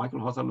guess it's Michael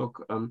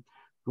Hossaluk,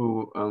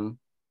 who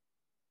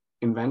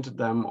invented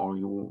them, or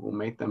who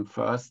made them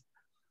first.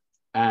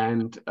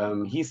 And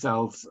he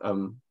sells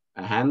a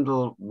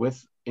handle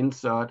with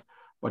insert,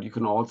 but you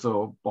can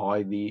also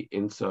buy the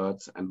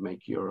inserts and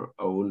make your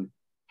own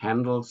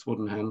handles,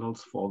 wooden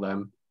handles for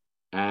them.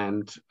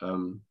 And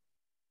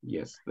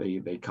yes,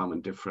 they come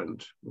in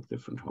with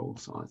different hole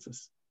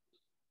sizes.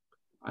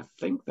 I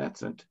think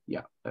that's it.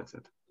 Yeah, that's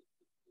it.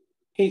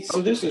 Hey,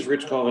 so this is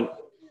Rich Colvin.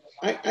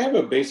 I have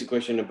a basic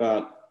question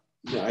about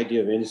the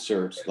idea of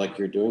inserts like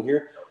you're doing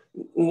here.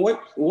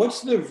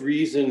 What's the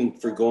reason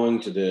for going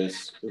to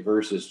this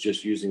versus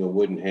just using a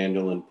wooden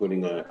handle and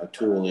putting a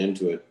tool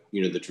into it,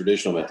 you know, the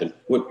traditional method?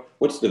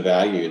 What's the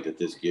value that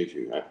this gives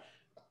you?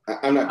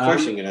 I'm not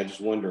questioning it, I'm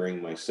just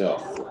wondering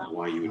myself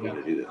why you would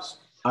want to do this.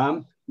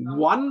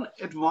 One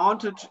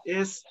advantage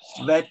is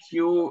that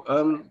you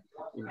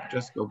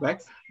just go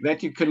back,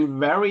 that you can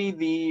vary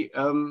the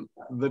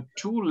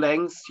tool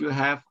lengths you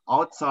have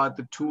outside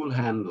the tool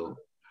handle.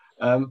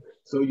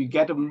 So you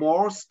get a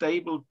more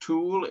stable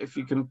tool if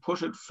you can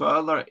push it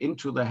further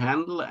into the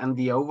handle and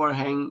the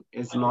overhang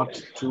is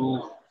not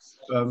too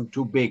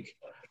big.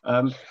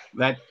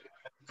 That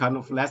kind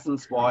of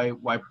lessens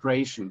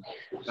vibration.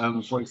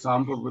 For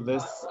example, with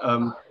this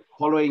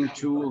hollowing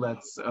tool,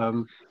 that's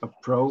a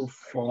Pro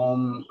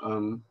Form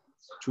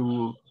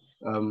tool,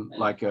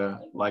 like a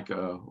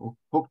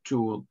hook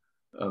tool.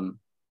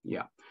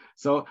 Yeah,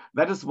 so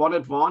that is one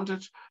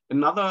advantage.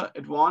 Another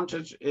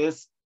advantage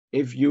is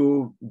if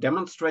you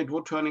demonstrate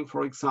wood turning,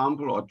 for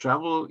example, or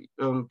travel,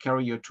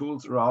 carry your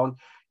tools around,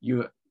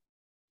 you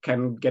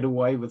can get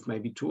away with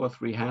maybe 2 or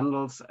 3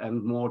 handles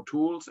and more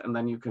tools, and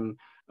then you can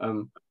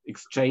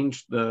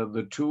exchange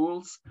the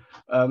tools.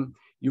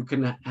 You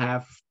can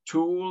have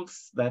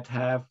tools that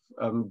have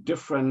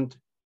different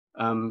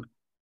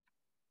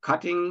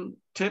cutting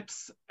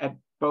tips at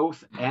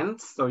both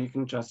ends, so you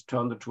can just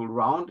turn the tool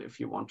around if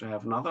you want to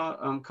have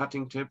another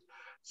cutting tip.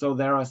 So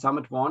there are some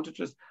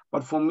advantages,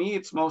 but for me,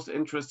 it's most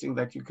interesting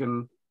that you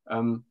can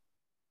kind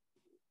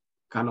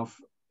of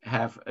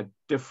have a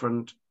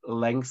different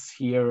lengths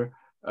here,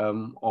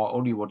 or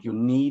only what you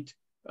need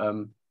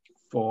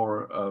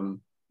for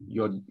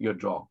your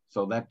job.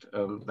 So that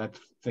I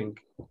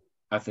think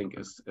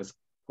is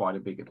quite a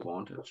big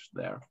advantage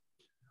there.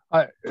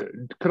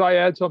 Could I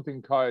add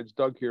something, Kai? It's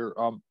Doug here.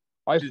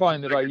 I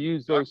find that I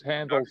use those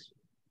handles.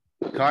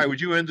 Kai,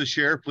 would you end the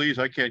share, please?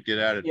 I can't get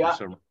at it. Yeah,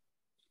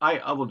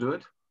 I will do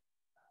it.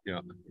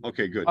 Yeah.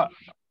 Okay, good.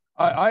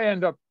 I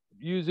end up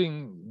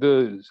using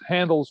the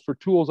handles for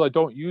tools I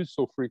don't use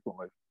so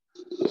frequently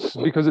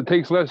because it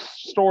takes less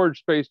storage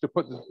space to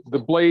put the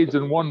blades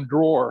in one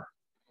drawer,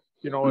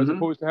 you know, as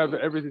opposed to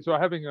having everything. So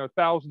having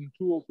 1,000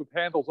 tools with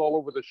handles all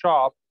over the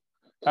shop,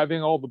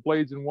 having all the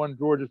blades in one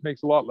drawer just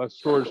makes a lot less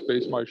storage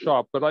space in my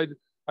shop. But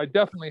I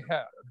definitely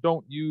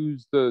don't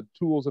use the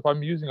tools. If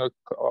I'm using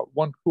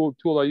one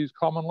tool I use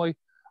commonly,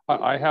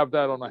 I have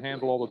that on a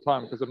handle all the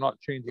time because I'm not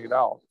changing it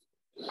out.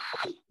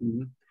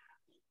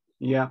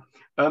 Yeah,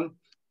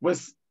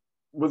 with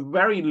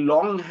very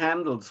long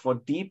handles for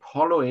deep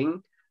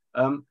hollowing,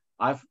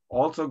 I've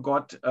also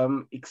got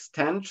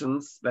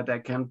extensions that I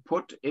can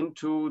put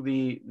into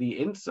the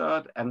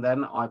insert, and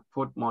then I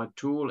put my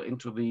tool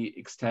into the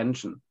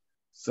extension.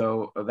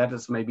 So that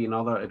is maybe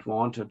another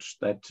advantage,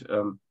 that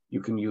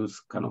you can use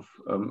kind of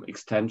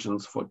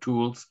extensions for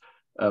tools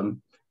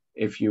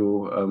if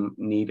you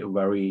need a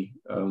very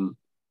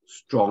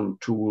strong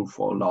tool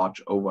for a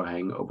large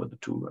overhang over the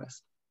tool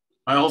rest.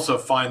 I also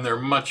find they're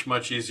much,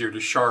 much easier to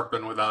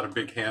sharpen without a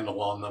big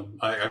handle on them.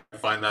 I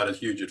find that a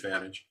huge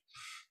advantage.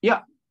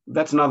 Yeah,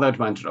 that's another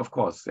advantage, of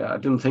course. Yeah, I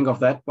didn't think of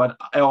that, but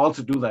I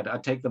also do that. I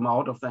take them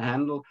out of the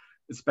handle,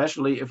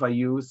 especially if I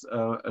use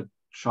a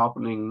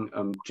sharpening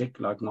jig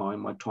like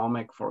my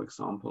Tormek, for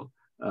example.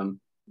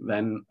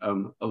 Then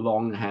a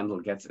long handle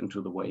gets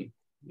into the way.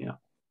 Yeah.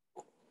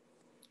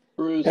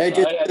 Bruce, I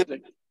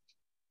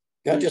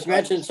just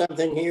mentioned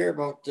something here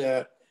about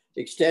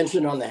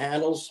extension on the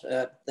handles.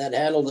 That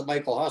handle that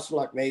Michael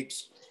Hossaluk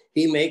makes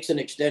he makes an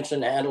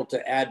extension handle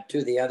to add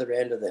to the other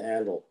end of the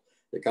handle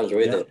that comes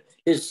with it.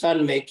 His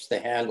son makes the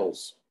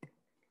handles.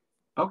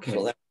 Okay.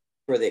 So that's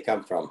where they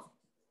come from.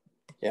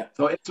 Yeah.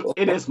 So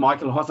it is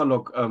Michael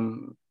Hosaluk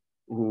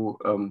who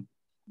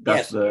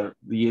does the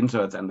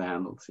inserts and the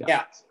handles. Yeah.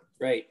 Yeah,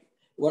 right.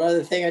 One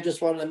other thing I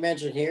just wanted to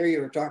mention here,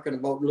 you were talking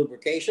about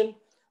lubrication.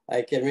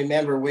 I can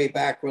remember way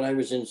back when I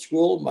was in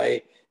school,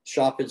 my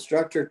shop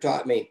instructor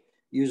taught me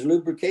use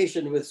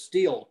lubrication with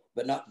steel,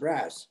 but not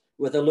brass,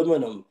 with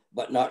aluminum,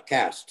 but not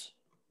cast.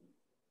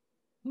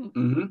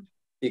 Mm-hmm.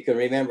 You can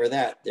remember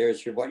that.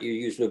 There's what you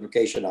use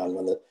lubrication on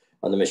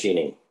the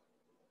machining.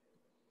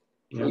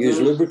 Mm-hmm. Use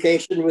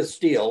lubrication with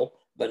steel,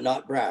 but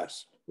not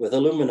brass, with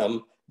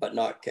aluminum, but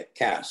not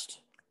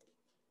cast.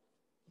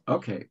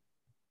 Okay.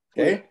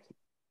 Okay.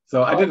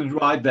 So I did it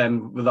right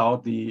then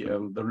without the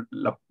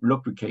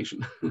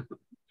lubrication.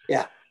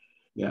 Yeah.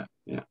 Yeah.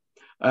 Yeah.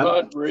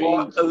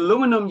 For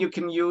aluminum, you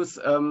can use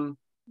oil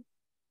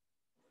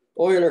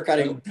or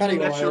cutting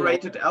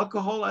saturated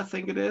alcohol, I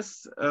think it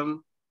is,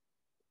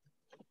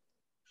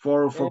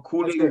 for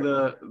cooling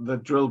the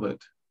drill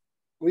bit.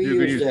 You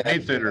can use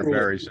paint thinner,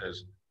 Barry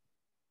says.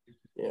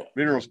 Yeah.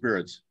 Mineral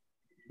spirits.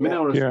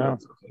 Mineral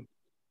spirits. Okay.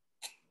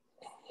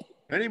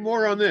 Any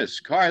more on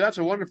this? Kai, that's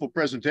a wonderful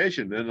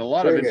presentation and a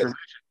lot of information.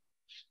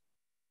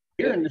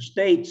 Here in the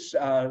States,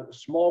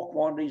 small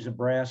quantities of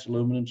brass,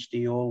 aluminum,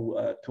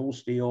 steel, tool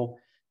steel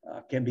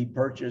can be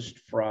purchased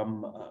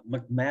from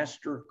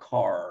McMaster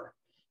Car,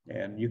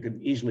 and you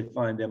can easily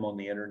find them on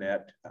the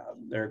internet.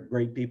 They're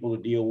great people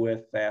to deal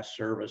with, fast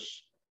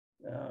service,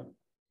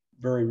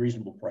 very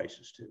reasonable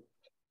prices too.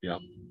 Yeah.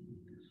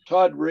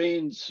 Todd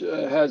Raines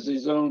has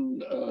his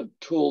own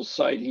tool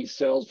site he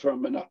sells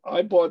from, and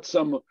I bought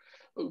some,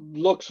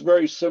 looks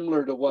very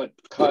similar to what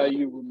Kai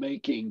you were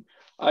making.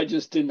 I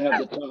just didn't have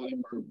the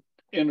time or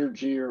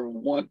energy or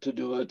want to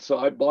do it, so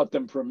I bought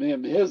them from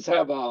him. His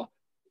have a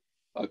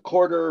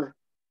 1/4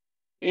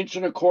 inch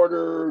and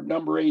 1/4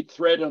 number 8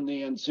 thread on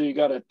the end, so you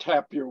got to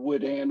tap your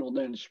wood handle,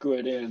 then screw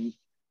it in.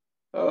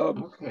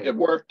 Okay. It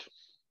worked,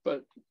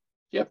 but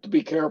you have to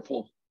be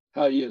careful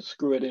how you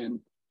screw it in.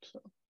 So.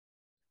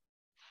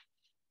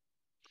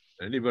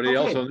 Anybody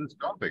else on this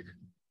topic?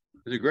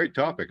 It's a great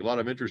topic, a lot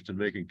of interest in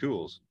making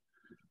tools.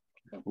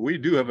 We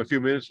do have a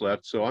few minutes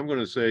left, so I'm going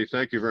to say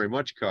thank you very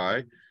much, Kai.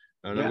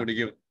 And I'm going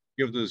to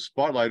give the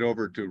spotlight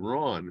over to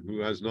Ron, who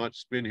has not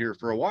been here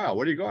for a while.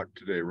 What do you got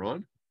today,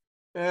 Ron?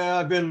 Yeah,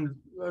 I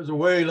was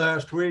away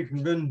last week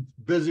and been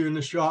busy in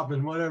the shop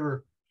and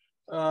whatever.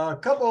 A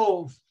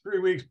couple, 3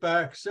 weeks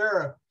back,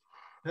 Sara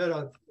had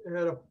a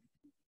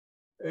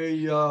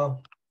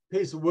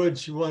piece of wood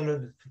she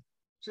wanted.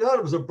 She thought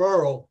it was a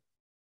burl.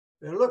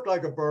 It looked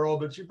like a burl,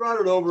 but she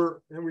brought it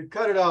over and we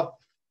cut it up.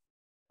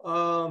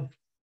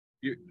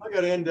 I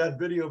got to end that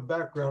video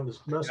background.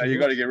 Yeah, you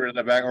got to get rid of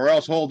that back, or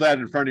else hold that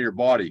in front of your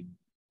body.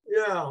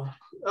 Yeah.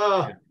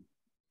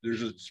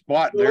 There's a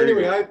spot So there.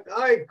 anyway,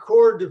 I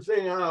cored the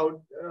thing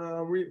out.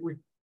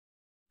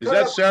 Is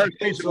that Sarah's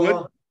piece of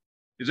wood?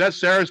 Is that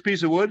Sarah's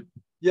piece of wood?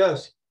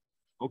 Yes.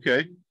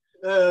 Okay.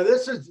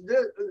 This is.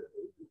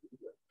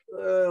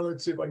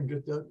 Let's see if I can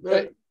get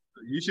that.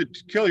 You should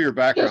kill your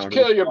background. Just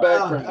kill your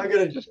background. I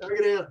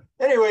gotta.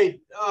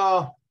 Anyway,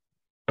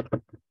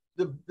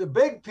 the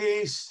big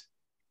piece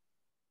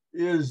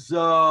is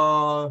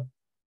over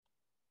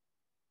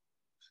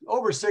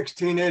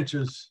 16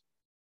 inches.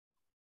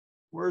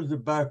 Where's the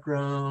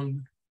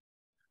background?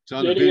 It's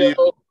on the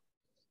video.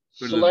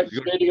 Select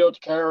video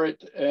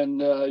caret and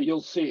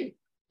you'll see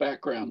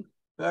background.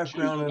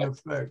 Background and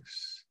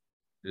effects.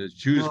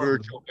 Choose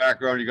virtual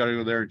background. You got to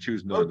go there and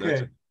choose none. Okay.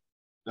 That's it.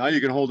 Now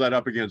you can hold that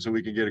up again so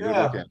we can get a good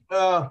look at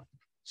it.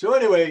 So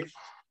anyway,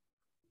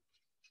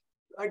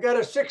 I got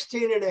a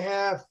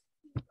 16.5.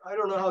 I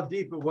don't know how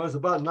deep it was,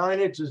 about 9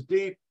 inches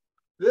deep.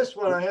 This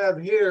one I have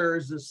here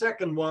is the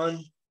second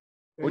one.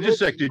 Well,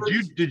 just a sec.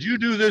 Did you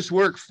do this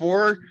work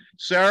for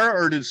Sara,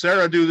 or did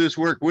Sara do this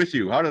work with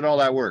you? How did all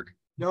that work?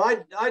 No,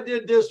 I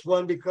did this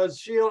one because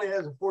she only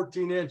has a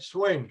 14-inch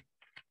swing.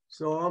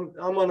 So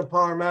I'm on a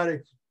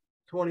Powermatic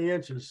 20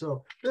 inches.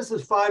 So this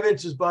is 5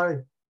 inches by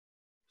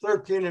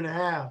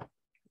 13.5.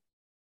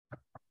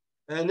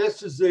 And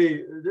this is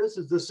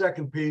the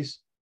second piece.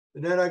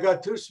 And then I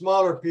got 2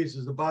 smaller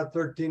pieces, about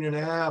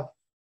 13.5,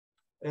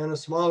 and a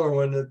smaller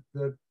one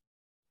that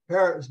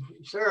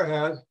Sara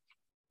has.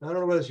 I don't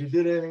know whether she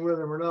did anything with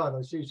them or not.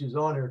 I see she's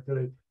on here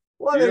today.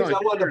 One of the things I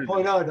wanted to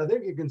point out, I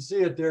think you can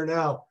see it there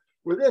now.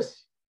 With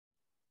this,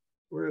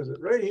 where is it?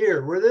 Right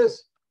here, where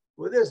this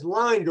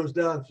line goes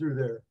down through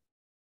there.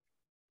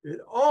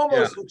 It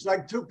almost looks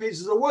like 2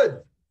 pieces of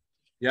wood.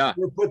 Yeah.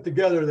 Were put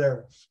together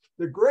there.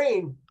 The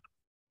grain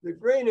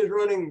is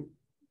running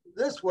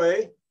this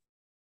way,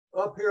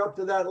 up here up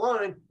to that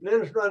line, and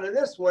then it's running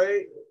this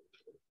way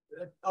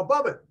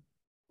above it.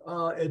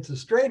 It's the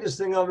strangest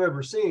thing I've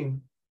ever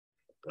seen.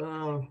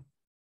 The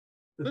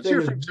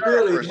thing is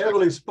really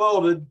heavily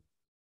spalted,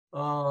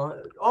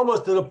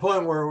 almost to the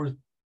point where it was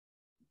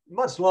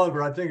much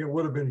longer. I think it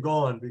would have been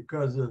gone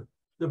because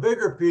the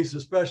bigger piece,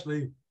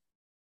 especially,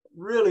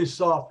 really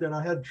soft, and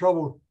I had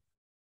trouble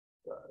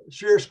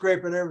shear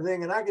scrape and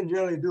everything, and I can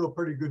generally do a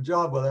pretty good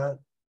job of that.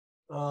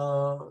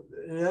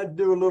 And I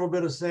do a little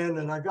bit of sand,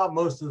 and I got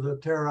most of the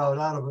tear out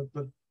of it,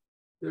 but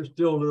there's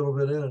still a little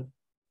bit in it.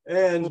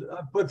 And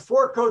I put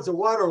 4 coats of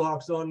water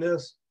locks on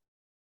this,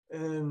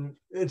 and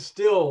it's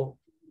still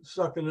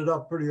sucking it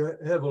up pretty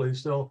heavily.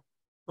 So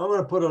I'm going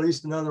to put at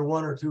least another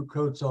 1 or 2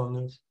 coats on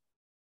this.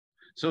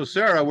 So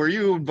Sara, were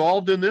you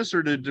involved in this,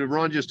 or did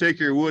Ron just take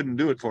your wood and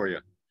do it for you?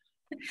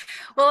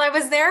 Well, I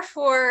was there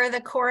for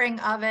the coring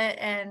of it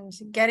and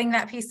getting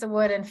that piece of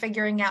wood and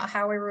figuring out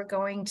how we were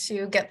going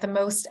to get the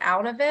most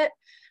out of it.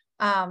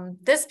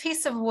 This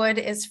piece of wood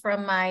is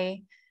from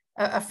a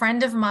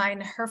friend of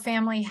mine. Her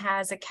family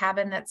has a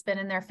cabin that's been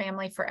in their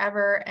family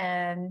forever,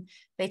 and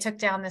they took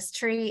down this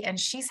tree, and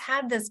she's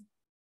had this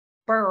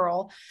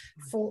burl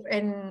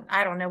and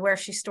I don't know where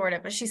she stored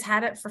it, but she's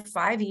had it for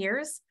 5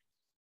 years.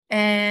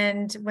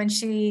 And when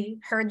she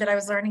heard that I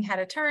was learning how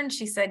to turn,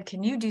 she said,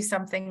 can you do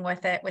something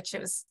with it? Which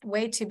it was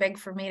way too big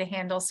for me to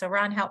handle. So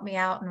Ron helped me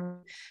out and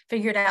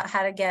figured out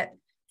how to get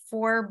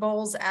 4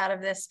 bowls out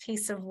of this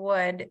piece of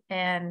wood,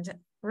 and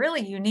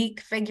really unique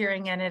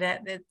figuring in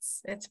it.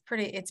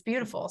 It's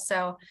beautiful.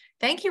 So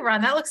thank you,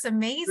 Ron. That looks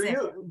amazing.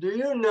 Do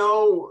you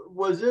know,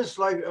 was this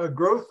like a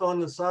growth on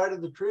the side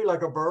of the tree,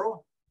 like a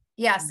burl?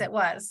 Yes, it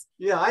was.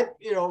 Yeah, I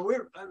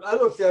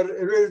looked at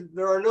it.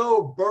 There are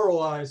no burl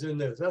eyes in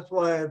this. That's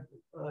why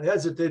I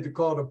hesitate to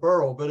call it a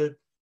burl, but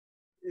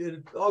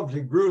it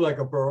obviously grew like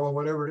a burl or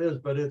whatever it is,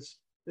 but it's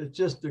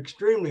just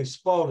extremely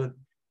spalted.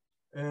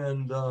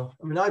 And I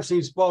mean, I've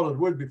seen spalted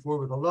wood before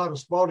with a lot of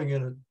spalting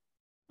in it,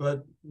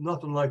 but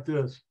nothing like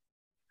this.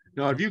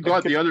 Now, have you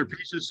got the other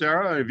pieces,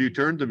 Sara? Have you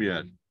turned them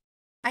yet?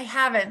 I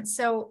haven't.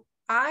 So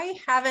I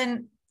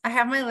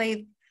have my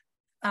lathe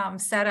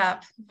set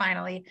up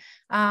finally,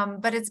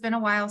 but it's been a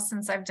while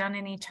since I've done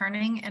any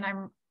turning, and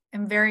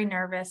I'm very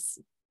nervous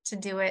to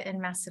do it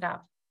and mess it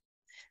up.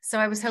 So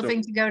I was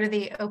hoping to go to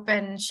the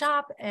open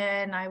shop,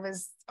 and I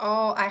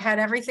had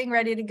everything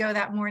ready to go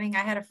that morning. I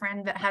had a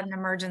friend that had an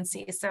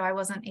emergency, so I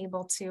wasn't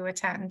able to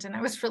attend, and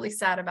I was really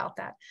sad about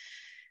that.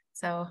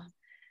 So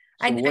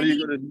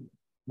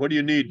what do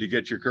you need to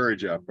get your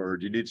courage up, or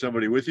do you need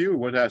somebody with you?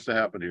 What has to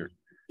happen here?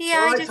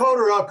 Yeah, well, I told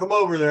her I'll come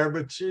over there,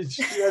 but she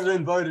hasn't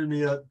invited me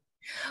yet.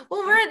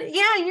 Well,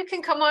 yeah, you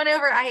can come on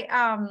over.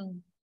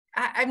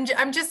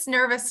 I'm just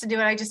nervous to do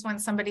it. I just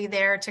want somebody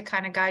there to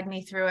kind of guide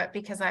me through it,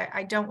 because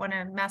I don't want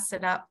to mess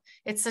it up.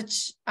 It's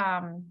such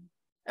an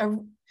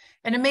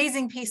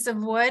amazing piece of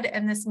wood,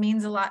 and this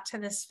means a lot to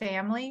this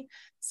family.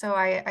 So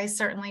I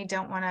certainly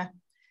don't want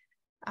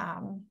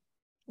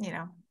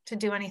to, to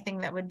do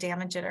anything that would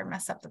damage it or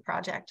mess up the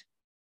project.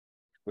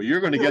 Well,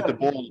 you're going to get the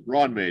bowl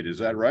Ron made, is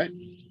that right?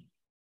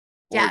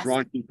 Or yes. Is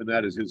Ron keeping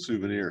that as his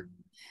souvenir?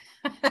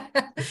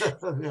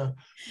 Yeah.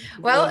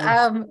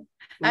 Well,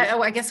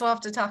 I guess we'll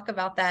have to talk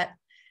about that.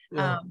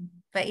 Yeah.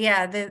 But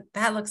yeah,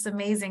 that looks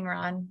amazing,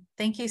 Ron.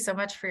 Thank you so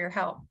much for your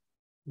help.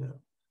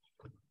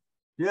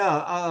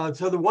 Yeah.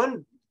 So the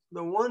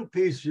one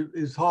piece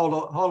is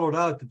hollowed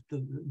out.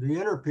 The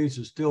inner piece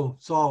is still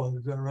solid.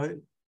 Is that right?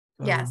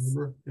 Yes.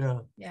 Yeah.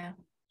 Yeah.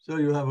 So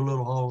you have a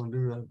little hollow and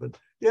do that. But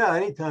yeah,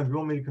 anytime you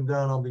want me to come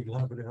down, I'll be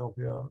happy to help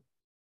you out.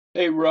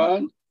 Hey,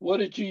 Ron, what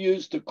did you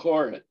use to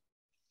core it?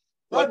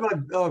 I have my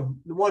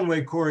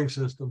one-way coring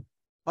system.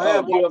 I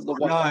have the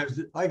knives.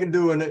 I can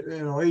do an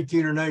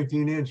 18 or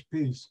 19 inch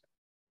piece.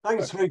 I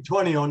can swing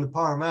 20 on the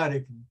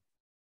Powermatic.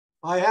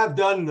 I have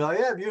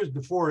used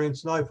the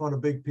 4-inch knife on a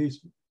big piece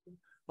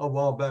a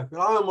while back, but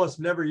I almost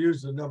never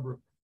used the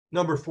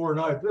number 4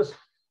 knife.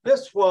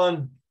 This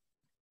one,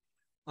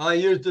 I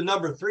used the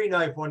number 3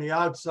 knife on the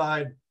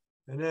outside,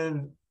 and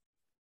then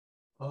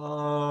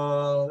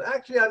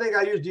actually I think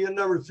I used the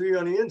number 3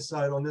 on the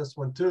inside on this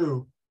one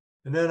too.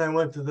 And then I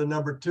went to the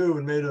number 2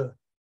 and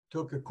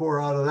took a core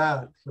out of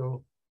that.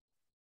 So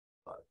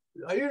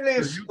I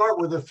usually start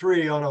with a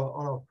 3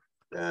 on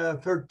a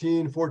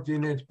 13,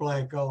 14 inch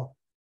blank. I'll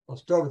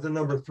start with the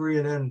number 3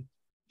 and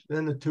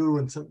then the 2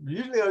 and some.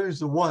 Usually I use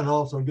the 1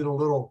 also and get a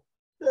little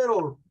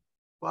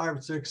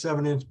 5, 6,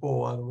 7 inch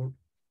bowl out of it.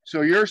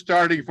 So you're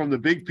starting from the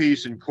big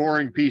piece and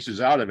coring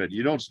pieces out of it.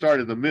 You don't start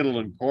in the middle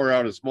and core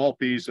out a small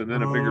piece and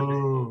then a bigger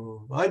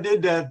piece. I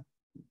did that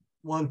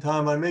one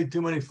time. I made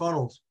too many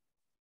funnels.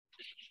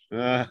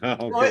 Okay.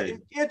 Well,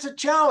 it's a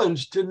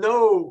challenge to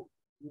know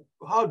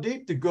how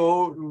deep to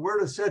go, where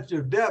to set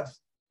your depth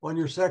on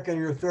your second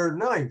or your third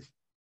knife.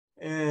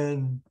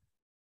 And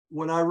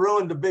when I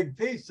ruined the big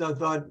piece, I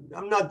thought,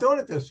 I'm not doing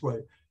it this way.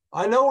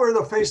 I know where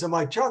the face of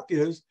my chuck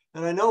is,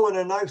 and I know when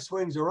a knife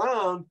swings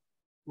around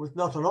with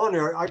nothing on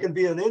there, I can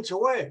be an inch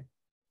away.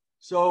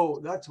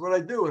 So that's what I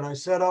do. And I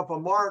set up a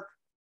mark.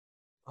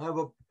 I have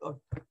a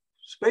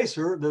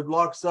spacer that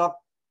locks up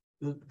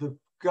the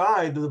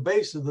guide to the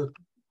base of the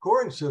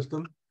coring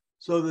system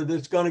so that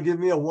it's going to give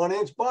me a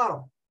 1-inch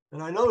bottom.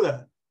 And I know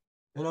that.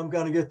 And I'm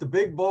going to get the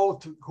big bowl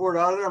cord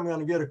out of there. I'm going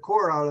to get a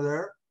core out of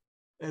there.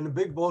 And the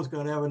big bowl is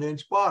going to have an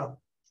inch bottom.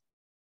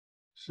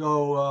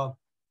 So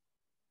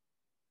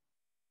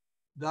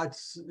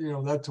that's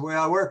the way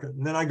I work it.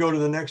 And then I go to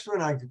the next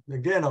one. I'm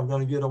going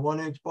to get a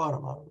 1-inch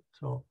bottom out of it.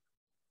 So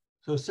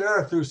So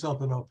Sara threw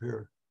something up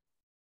here.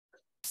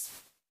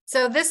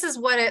 So this is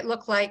what it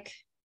looked like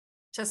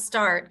to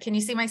start. Can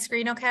you see my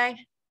screen okay?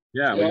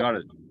 Yeah, we got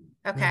it.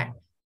 Okay.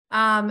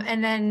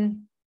 And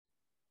then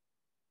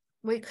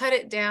we cut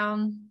it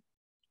down.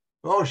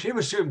 Oh, she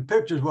was shooting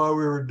pictures while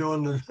we were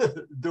doing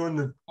the doing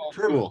the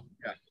trimming. Cool.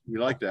 Yeah, we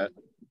like that.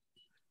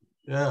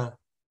 Yeah.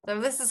 So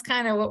this is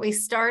kind of what we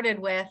started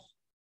with.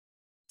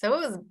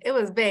 So it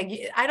was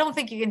big. I don't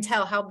think you can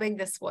tell how big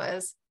this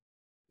was.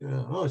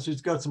 Yeah. Oh,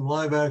 she's got some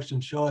live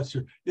action shots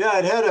here. Yeah,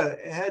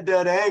 it had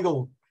that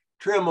angle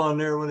trim on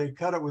there when they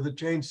cut it with a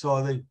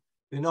chainsaw.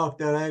 They knocked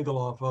that angle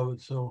off of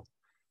it. So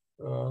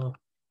I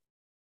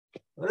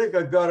think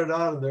I got it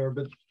out of there,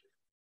 but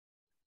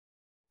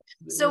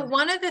so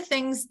one of the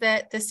things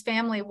that this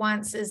family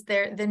wants is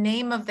the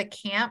name of the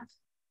camp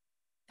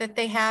that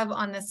they have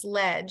on this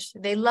ledge.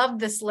 They love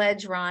this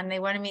ledge, Ron. They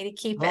wanted me to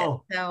keep it.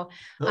 So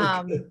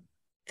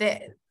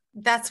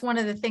that's one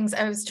of the things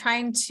I was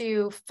trying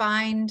to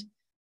find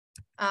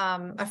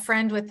a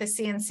friend with the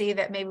CNC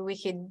that maybe we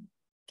could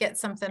get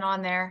something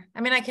on there.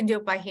 I mean, I can do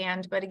it by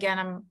hand, but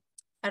again,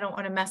 I don't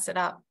want to mess it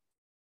up.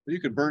 You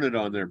could burn it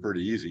on there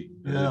pretty easy.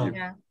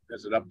 Yeah.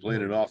 Mess it up,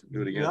 plane it off, and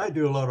do it again. Yeah, I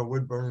do a lot of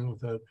wood burning with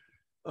that.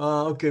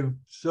 Okay,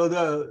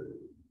 so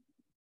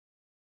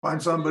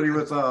find somebody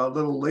with a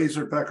little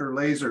laser pecker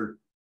laser.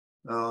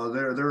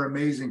 They're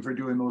amazing for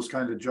doing those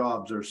kind of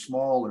jobs. They're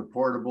small, they're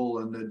portable,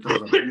 and it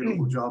does a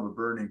beautiful job of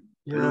burning.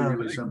 Yeah,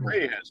 really simple.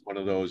 Ray has one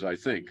of those, I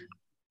think.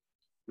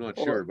 Not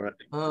sure, but I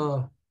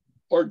think.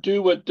 Or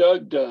do what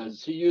Doug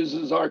does. He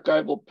uses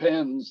archival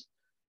pens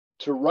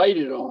to write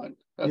it on.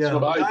 That's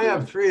what I do. I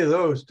have 3 of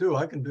those too.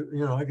 I can do,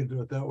 I can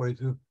do it that way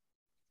too.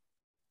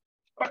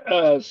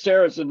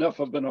 Sarah's enough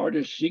of an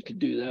artist; she could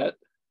do that.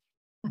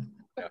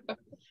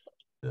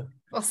 Yeah.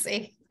 We'll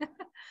see.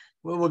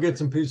 Well, we'll get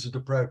some pieces to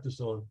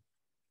practice on.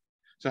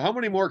 So, how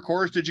many more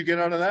cores did you get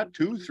out of that?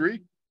 2,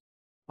 3?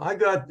 I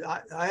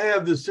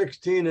have the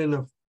 16 and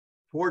the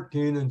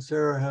 14, and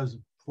Sara has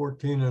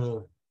 14 and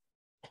a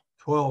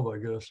 12, I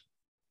guess.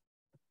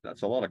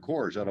 That's a lot of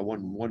cores out of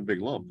one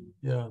big lump.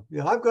 Yeah,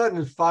 I've gotten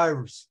as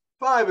 5.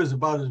 5 is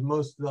about as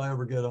most that I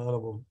ever get out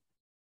of them.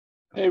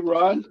 Hey,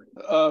 Ron,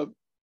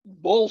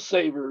 Bull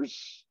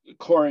Savers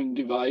coring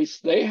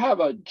device, they have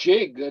a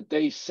jig that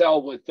they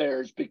sell with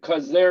theirs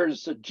because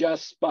theirs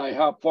adjusts by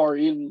how far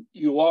in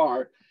you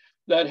are.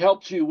 That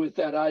helps you with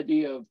that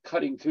idea of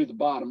cutting through the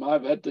bottom.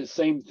 I've had the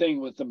same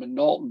thing with the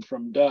Minoltan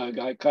from Doug.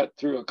 I cut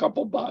through a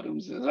couple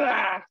bottoms and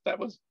that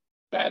was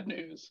bad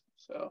news.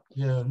 So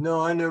yeah, no,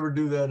 I never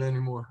do that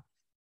anymore.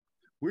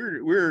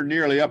 We're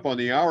nearly up on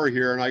the hour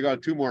here, and I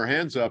got 2 more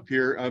hands up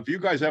here. If you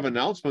guys have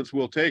announcements,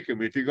 we'll take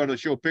them. If you're going to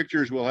show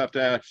pictures, we'll have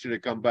to ask you to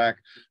come back.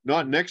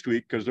 Not next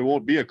week, because there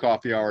won't be a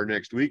coffee hour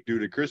next week due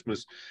to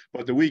Christmas,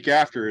 but the week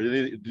after,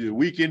 the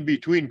week in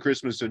between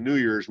Christmas and New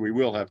Year's, we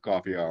will have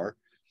coffee hour.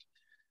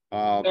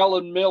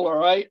 Ellen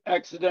Miller, I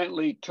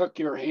accidentally took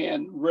your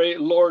hand,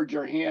 lowered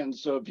your hand.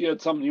 So if you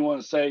had something you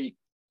want to say.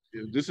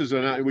 This is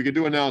we can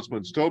do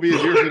announcements. Toby,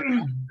 is yours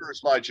for a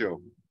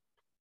slideshow?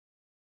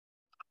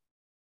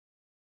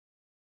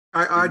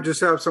 I just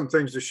have some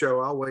things to show.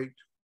 I'll wait.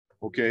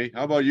 Okay.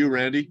 How about you,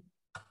 Randy?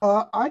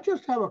 I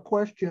just have a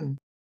question.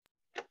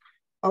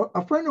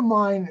 A friend of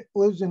mine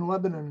lives in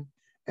Lebanon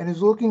and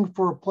is looking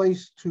for a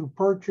place to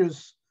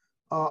purchase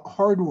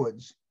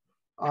hardwoods.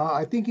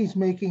 I think he's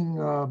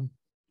making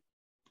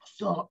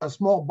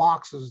small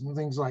boxes and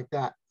things like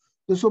that.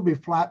 This will be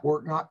flat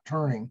work, not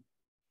turning.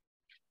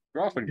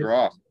 Groff and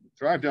Groff.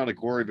 Drive down to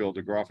Quarryville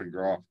to Groff and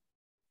Groff.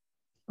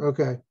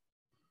 Okay.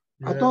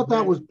 I thought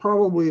that was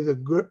probably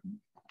the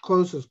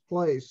closest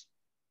place.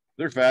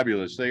 They're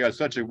fabulous. They got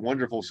such a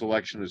wonderful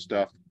selection of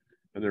stuff,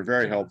 and they're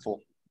very helpful.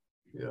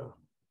 Yeah.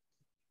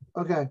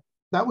 Okay,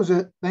 that was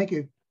it. Thank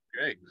you.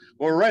 Okay,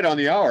 well, we're right on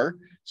the hour,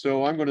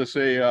 so I'm going to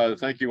say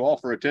thank you all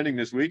for attending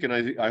this week, and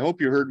I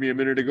hope you heard me a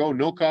minute ago.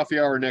 No coffee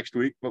hour next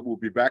week, but we'll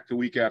be back the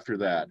week after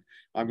that.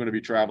 I'm going to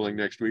be traveling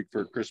next week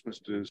for Christmas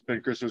to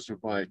spend Christmas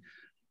with my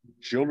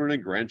children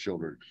and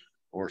grandchildren,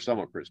 or some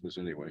of Christmas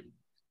anyway.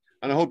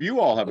 And I hope you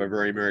all have a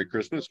very Merry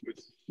Christmas with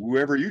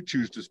whoever you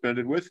choose to spend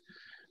it with.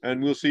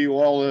 And we'll see you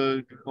all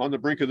on the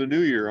brink of the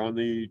new year on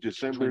the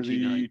December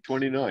the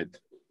 29th.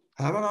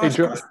 Have a nice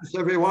Christmas,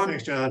 everyone.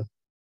 Thanks, John.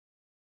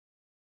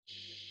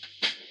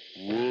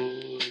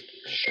 Wood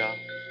shop.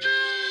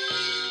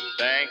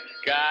 Thank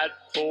God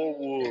for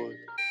wood.